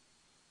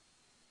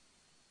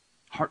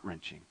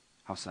 Heart-wrenching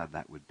how sad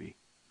that would be.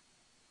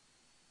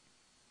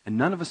 And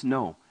none of us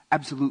know,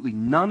 absolutely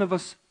none of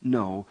us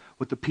know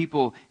what the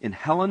people in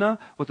Helena,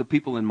 what the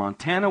people in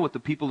Montana, what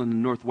the people in the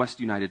Northwest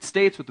United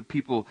States, what the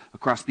people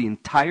across the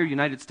entire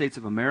United States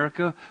of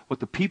America, what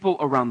the people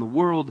around the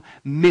world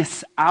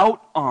miss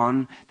out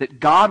on that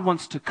God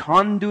wants to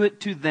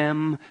conduit to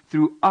them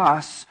through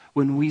us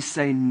when we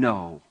say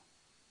no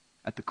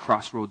at the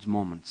crossroads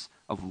moments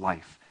of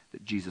life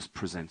that Jesus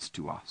presents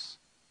to us.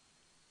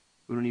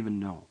 We don't even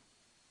know.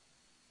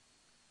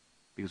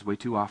 Because way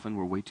too often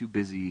we're way too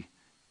busy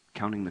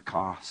counting the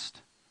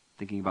cost,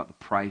 thinking about the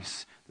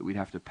price that we'd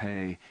have to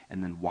pay,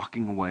 and then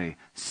walking away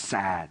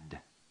sad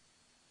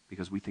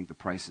because we think the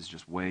price is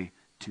just way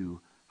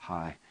too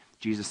high.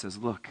 Jesus says,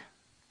 look,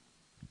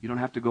 you don't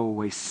have to go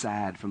away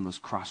sad from those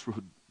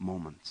crossroad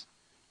moments.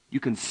 You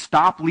can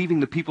stop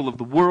leaving the people of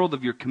the world,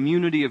 of your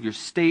community, of your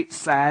state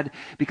sad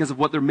because of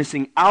what they're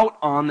missing out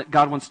on that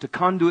God wants to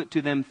conduit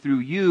to them through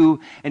you,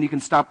 and you can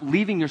stop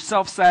leaving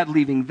yourself sad,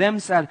 leaving them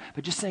sad,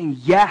 but just saying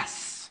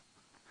yes.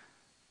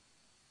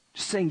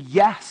 Just saying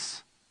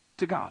yes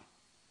to God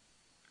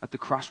at the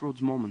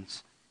crossroads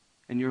moments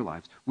in your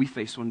lives. We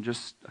faced one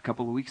just a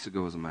couple of weeks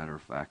ago, as a matter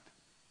of fact.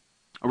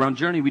 Around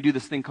Journey, we do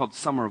this thing called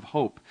Summer of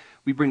Hope.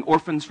 We bring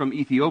orphans from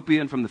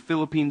Ethiopia and from the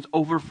Philippines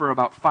over for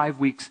about 5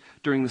 weeks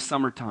during the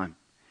summertime.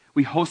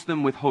 We host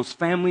them with host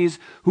families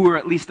who are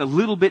at least a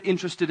little bit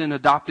interested in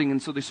adopting,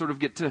 and so they sort of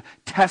get to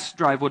test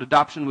drive what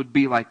adoption would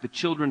be like. The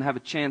children have a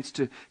chance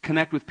to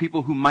connect with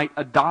people who might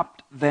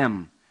adopt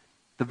them.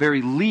 At the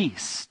very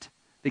least,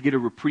 they get a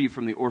reprieve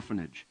from the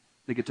orphanage.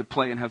 They get to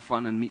play and have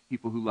fun and meet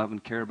people who love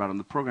and care about them.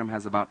 The program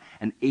has about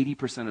an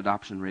 80%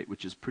 adoption rate,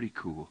 which is pretty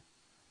cool.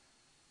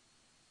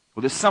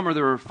 Well, this summer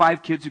there were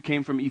 5 kids who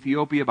came from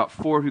Ethiopia, about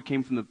 4 who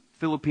came from the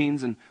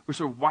Philippines, and we're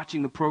sort of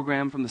watching the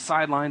program from the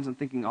sidelines and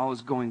thinking all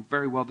is going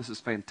very well, this is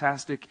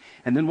fantastic.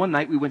 And then one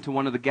night we went to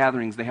one of the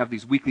gatherings. They have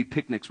these weekly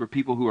picnics where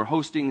people who are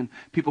hosting and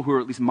people who are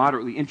at least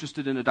moderately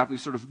interested in adopting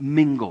sort of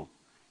mingle.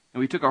 And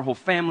we took our whole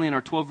family and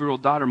our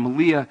 12-year-old daughter,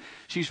 Malia.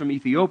 She's from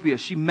Ethiopia.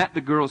 She met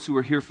the girls who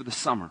were here for the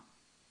summer.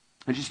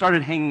 And she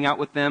started hanging out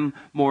with them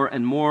more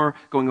and more,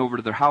 going over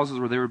to their houses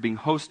where they were being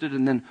hosted.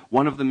 And then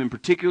one of them in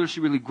particular, she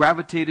really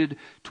gravitated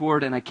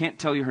toward, and I can't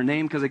tell you her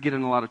name because I get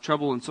in a lot of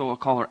trouble, and so I'll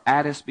call her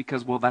Addis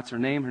because, well, that's her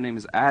name. Her name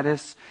is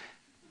Addis.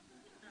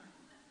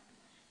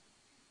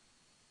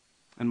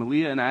 And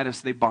Malia and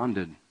Addis, they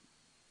bonded.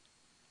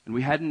 And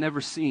we hadn't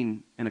never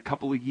seen in a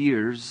couple of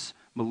years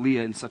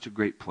Malia in such a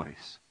great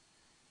place.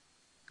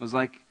 It was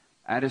like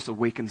Addis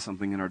awakened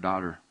something in our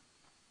daughter,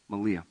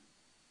 Malia.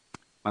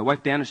 My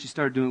wife, Dana, she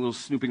started doing a little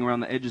snooping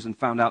around the edges and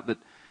found out that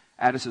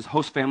Addis's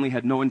host family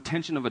had no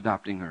intention of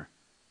adopting her.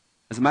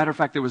 As a matter of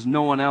fact, there was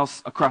no one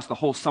else across the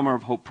whole Summer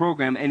of Hope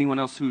program, anyone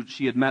else who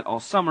she had met all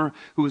summer,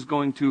 who was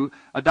going to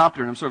adopt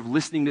her. And I'm sort of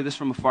listening to this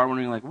from afar,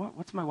 wondering, like,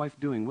 what's my wife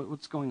doing?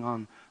 What's going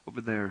on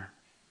over there?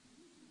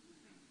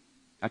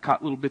 I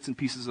caught little bits and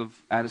pieces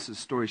of Addis's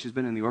story. She's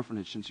been in the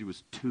orphanage since she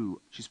was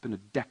 2. She spent a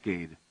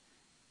decade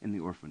in the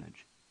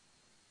orphanage.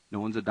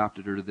 No one's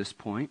adopted her to this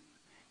point.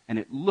 And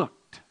it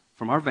looked,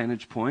 from our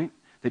vantage point,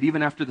 that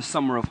even after the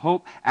Summer of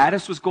Hope,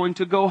 Addis was going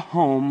to go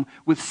home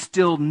with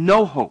still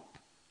no hope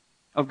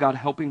of God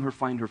helping her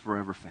find her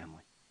forever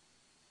family.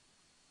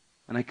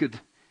 And I could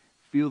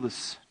feel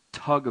this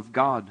tug of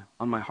God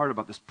on my heart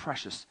about this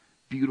precious,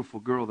 beautiful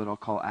girl that I'll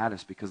call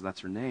Addis because that's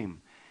her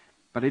name.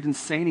 But I didn't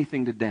say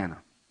anything to Dana.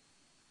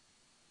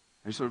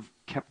 I sort of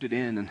kept it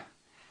in, and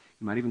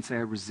you might even say I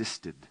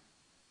resisted.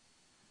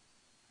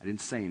 I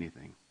didn't say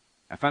anything.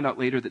 I found out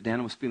later that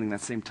Dana was feeling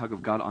that same tug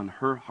of God on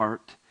her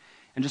heart,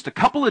 And just a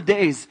couple of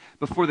days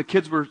before the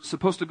kids were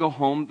supposed to go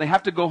home, they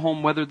have to go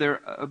home whether they're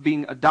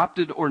being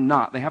adopted or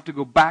not. They have to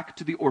go back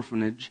to the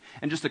orphanage.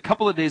 And just a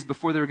couple of days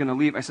before they were going to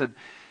leave, I said,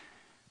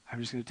 I'm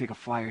just going to take a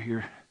flyer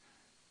here.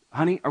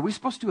 Honey, are we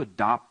supposed to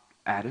adopt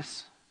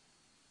Addis?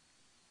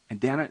 And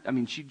Dana,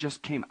 she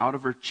just came out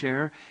of her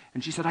chair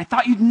and she said, I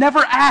thought you'd never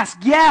ask.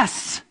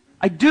 Yes,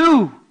 I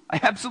do. I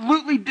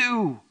absolutely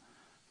do.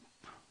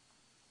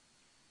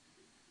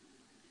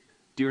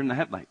 Deer in the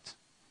headlights.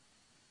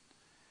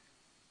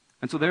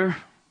 And so there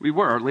we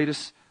were, our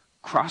latest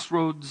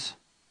Crossroads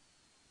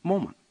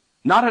moment.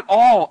 Not at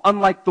all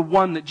unlike the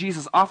one that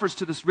Jesus offers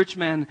to this rich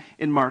man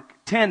in Mark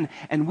 10.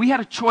 And we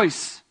had a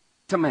choice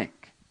to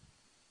make.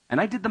 And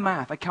I did the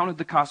math. I counted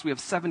the cost. We have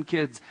 7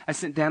 kids. I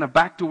sent Dana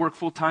back to work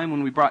full time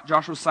when we brought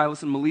Joshua,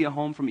 Silas, and Malia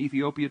home from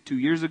Ethiopia 2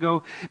 years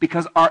ago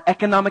because our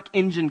economic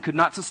engine could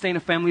not sustain a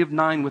family of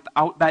 9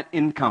 without that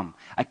income.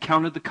 I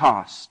counted the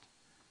cost.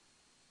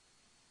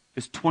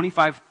 It's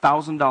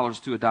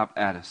 $25,000 to adopt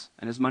Addis.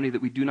 And it's money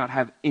that we do not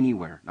have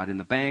anywhere. Not in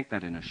the bank,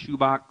 not in a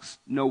shoebox,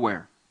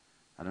 nowhere.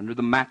 Not under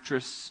the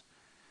mattress.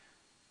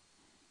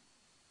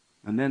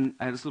 And then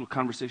I had this little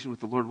conversation with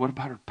the Lord. What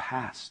about her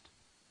past,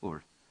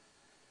 Lord?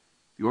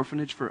 The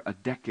orphanage for a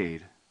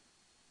decade.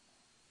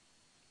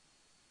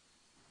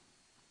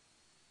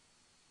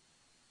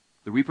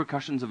 The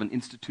repercussions of an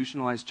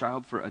institutionalized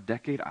child for a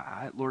decade.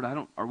 Lord,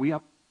 are we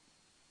up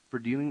for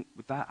dealing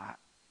with that?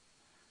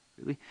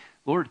 Really?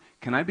 Lord,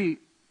 can I be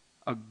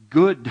a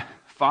good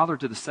father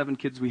to the 7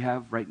 kids we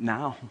have right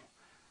now,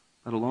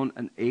 let alone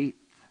an 8th?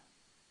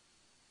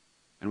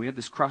 And we had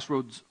this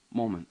crossroads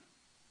moment.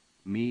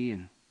 Me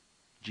and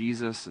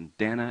Jesus and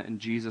Dana and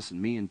Jesus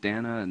and me and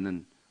Dana and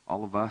then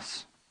all of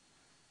us.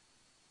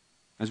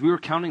 As we were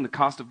counting the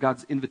cost of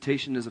God's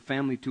invitation as a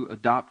family to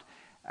adopt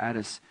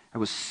Addis, I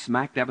was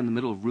smack dab in the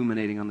middle of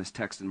ruminating on this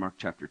text in Mark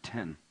chapter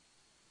 10.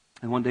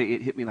 And one day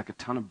it hit me like a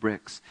ton of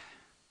bricks.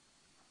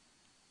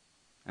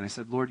 And I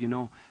said, Lord,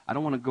 I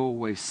don't want to go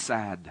away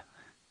sad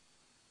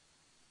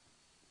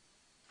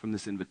from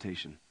this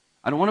invitation.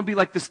 I don't want to be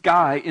like this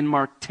guy in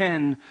Mark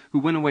 10 who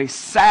went away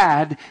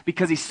sad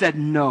because he said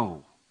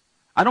no.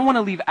 I don't want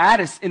to leave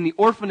Addis in the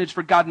orphanage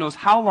for God knows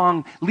how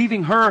long,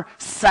 leaving her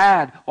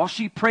sad while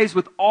she prays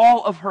with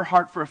all of her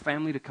heart for a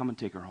family to come and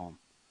take her home.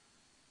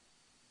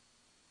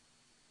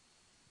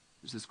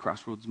 There's this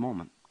crossroads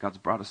moment. God's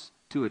brought us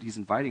to it. He's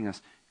inviting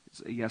us.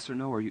 It's a yes or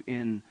no. Are you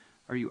in?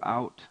 Are you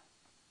out?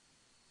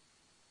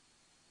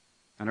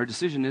 And our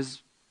decision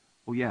is,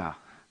 well, yeah,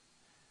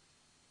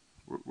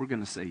 we're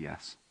going to say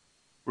yes.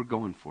 We're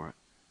going for it.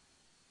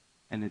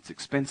 And it's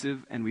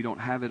expensive, and we don't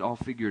have it all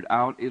figured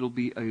out. It'll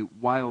be a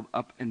wild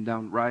up and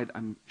down ride,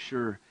 I'm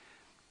sure.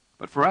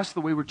 But for us, the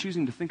way we're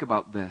choosing to think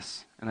about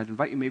this, and I'd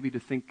invite you maybe to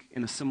think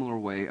in a similar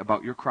way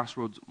about your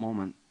crossroads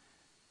moment,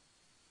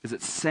 is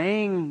that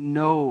saying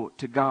no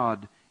to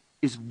God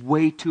is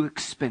way too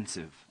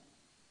expensive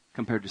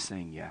compared to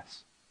saying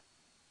yes.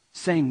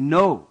 Saying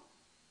no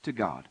to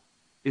God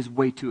is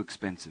way too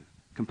expensive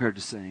compared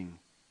to saying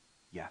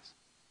yes.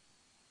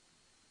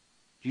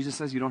 Jesus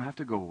says you don't have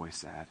to go away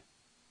sad.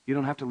 You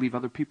don't have to leave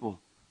other people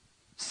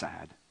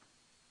sad.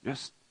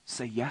 Just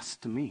say yes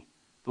to me.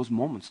 Those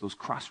moments, those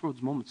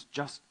crossroads moments,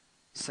 just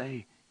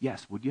say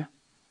yes, would you?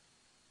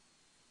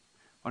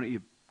 Why don't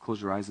you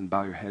close your eyes and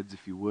bow your heads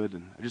if you would,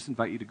 and I just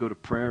invite you to go to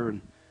prayer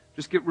and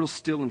just get real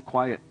still and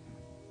quiet.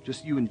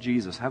 Just you and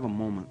Jesus. Have a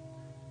moment.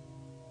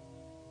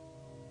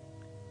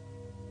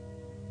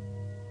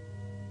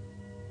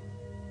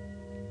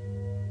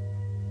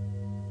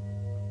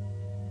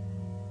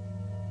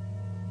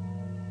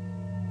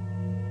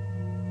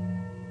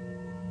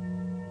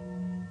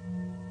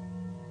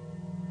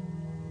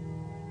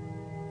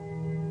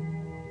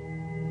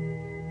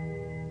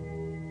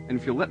 And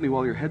if you'll let me,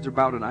 while your heads are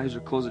bowed and eyes are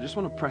closed, I just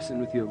want to press in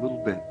with you a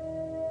little bit.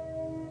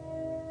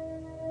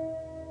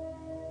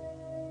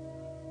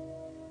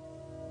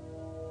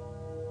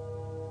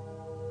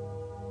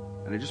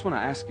 And I just want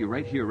to ask you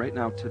right here, right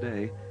now,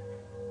 today,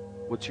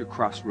 what's your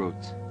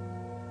crossroads?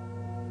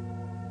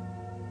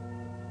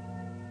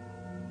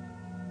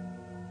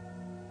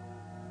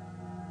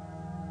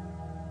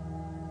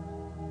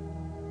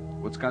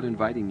 What's God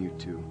inviting you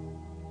to?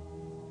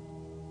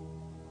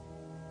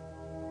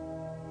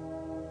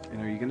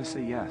 And are you going to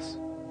say yes?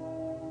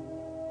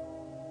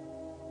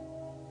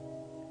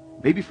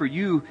 Maybe for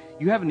you,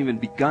 you haven't even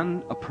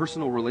begun a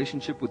personal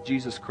relationship with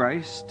Jesus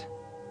Christ.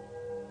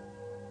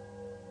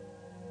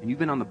 And you've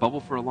been on the bubble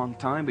for a long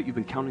time, but you've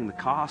been counting the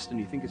cost and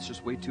you think it's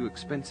just way too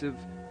expensive.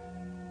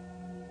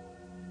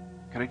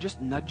 Can I just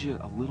nudge you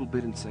a little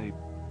bit and say,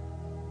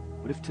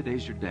 what if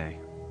today's your day?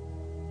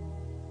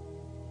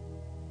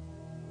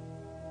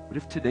 What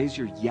if today's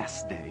your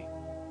yes day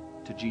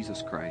to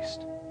Jesus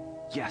Christ?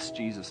 Yes,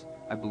 Jesus,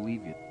 I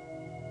believe you.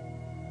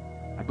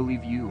 I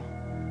believe you.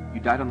 You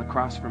died on the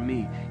cross for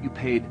me. You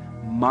paid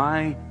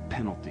my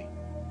penalty.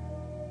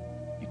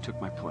 You took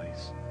my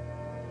place.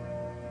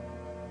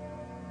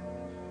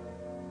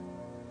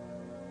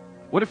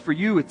 What if for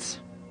you it's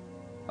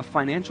a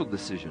financial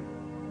decision?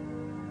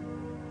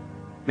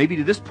 Maybe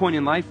to this point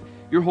in life,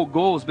 Your whole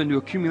goal has been to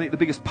accumulate the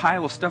biggest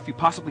pile of stuff you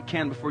possibly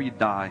can before you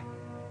die.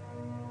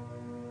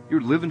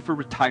 You're living for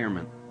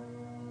retirement.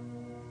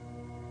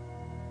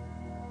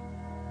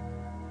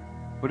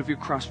 What if your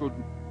crossroad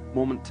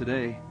moment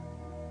today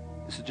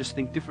is to just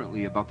think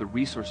differently about the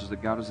resources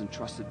that God has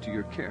entrusted to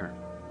your care?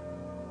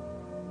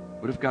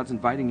 What if God's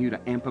inviting you to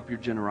amp up your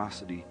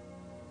generosity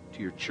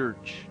to your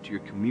church, to your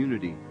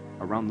community,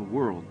 around the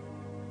world?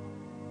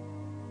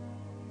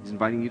 He's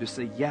inviting you to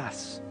say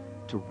yes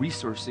to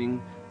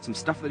resourcing some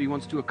stuff that He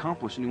wants to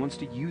accomplish, and He wants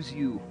to use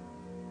you.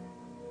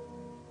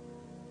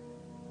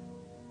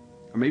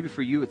 Or maybe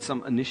for you it's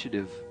some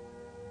initiative,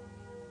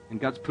 and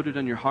God's put it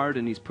on your heart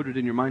and He's put it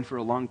in your mind for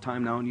a long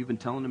time now, and you've been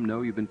telling Him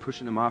no, you've been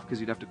pushing Him off because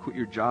you'd have to quit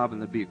your job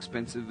and that'd be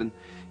expensive, and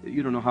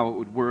you don't know how it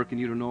would work, and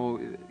you don't know,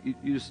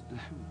 you just,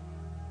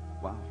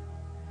 wow.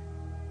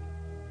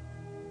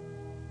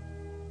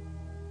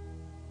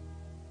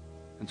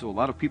 And so a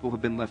lot of people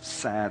have been left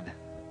sad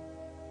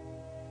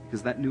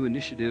because that new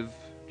initiative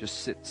just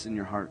sits in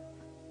your heart.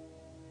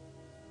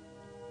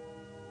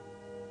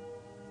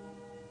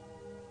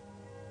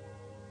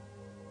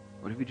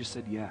 What if you just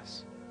said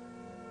yes?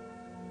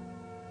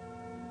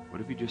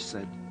 What if you just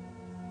said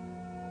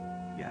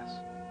yes?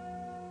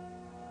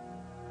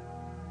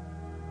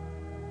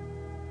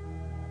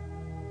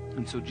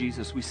 And so,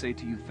 Jesus, we say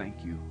to you,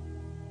 thank you.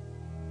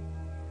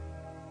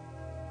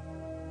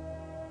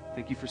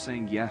 Thank you for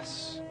saying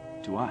yes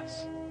to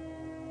us.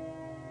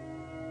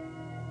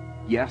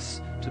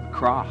 Yes to the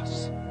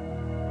cross.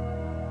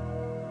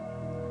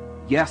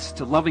 Yes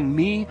to loving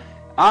me,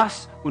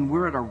 us, when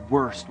we're at our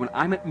worst, when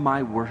I'm at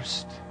my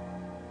worst.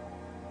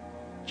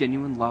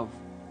 Genuine love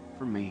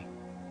for me.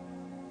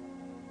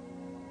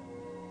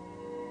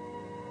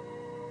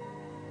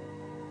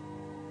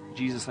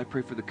 Jesus, I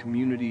pray for the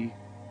community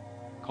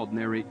called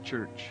Narrate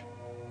Church,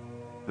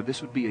 that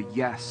this would be a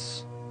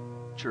yes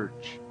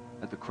church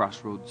at the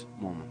crossroads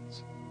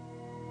moments.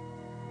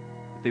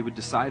 That they would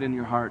decide in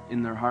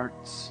their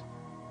hearts,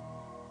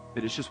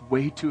 that it's just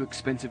way too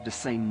expensive to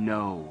say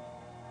no.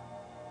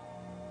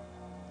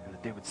 And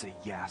that they would say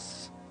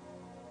yes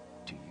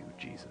to you,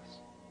 Jesus.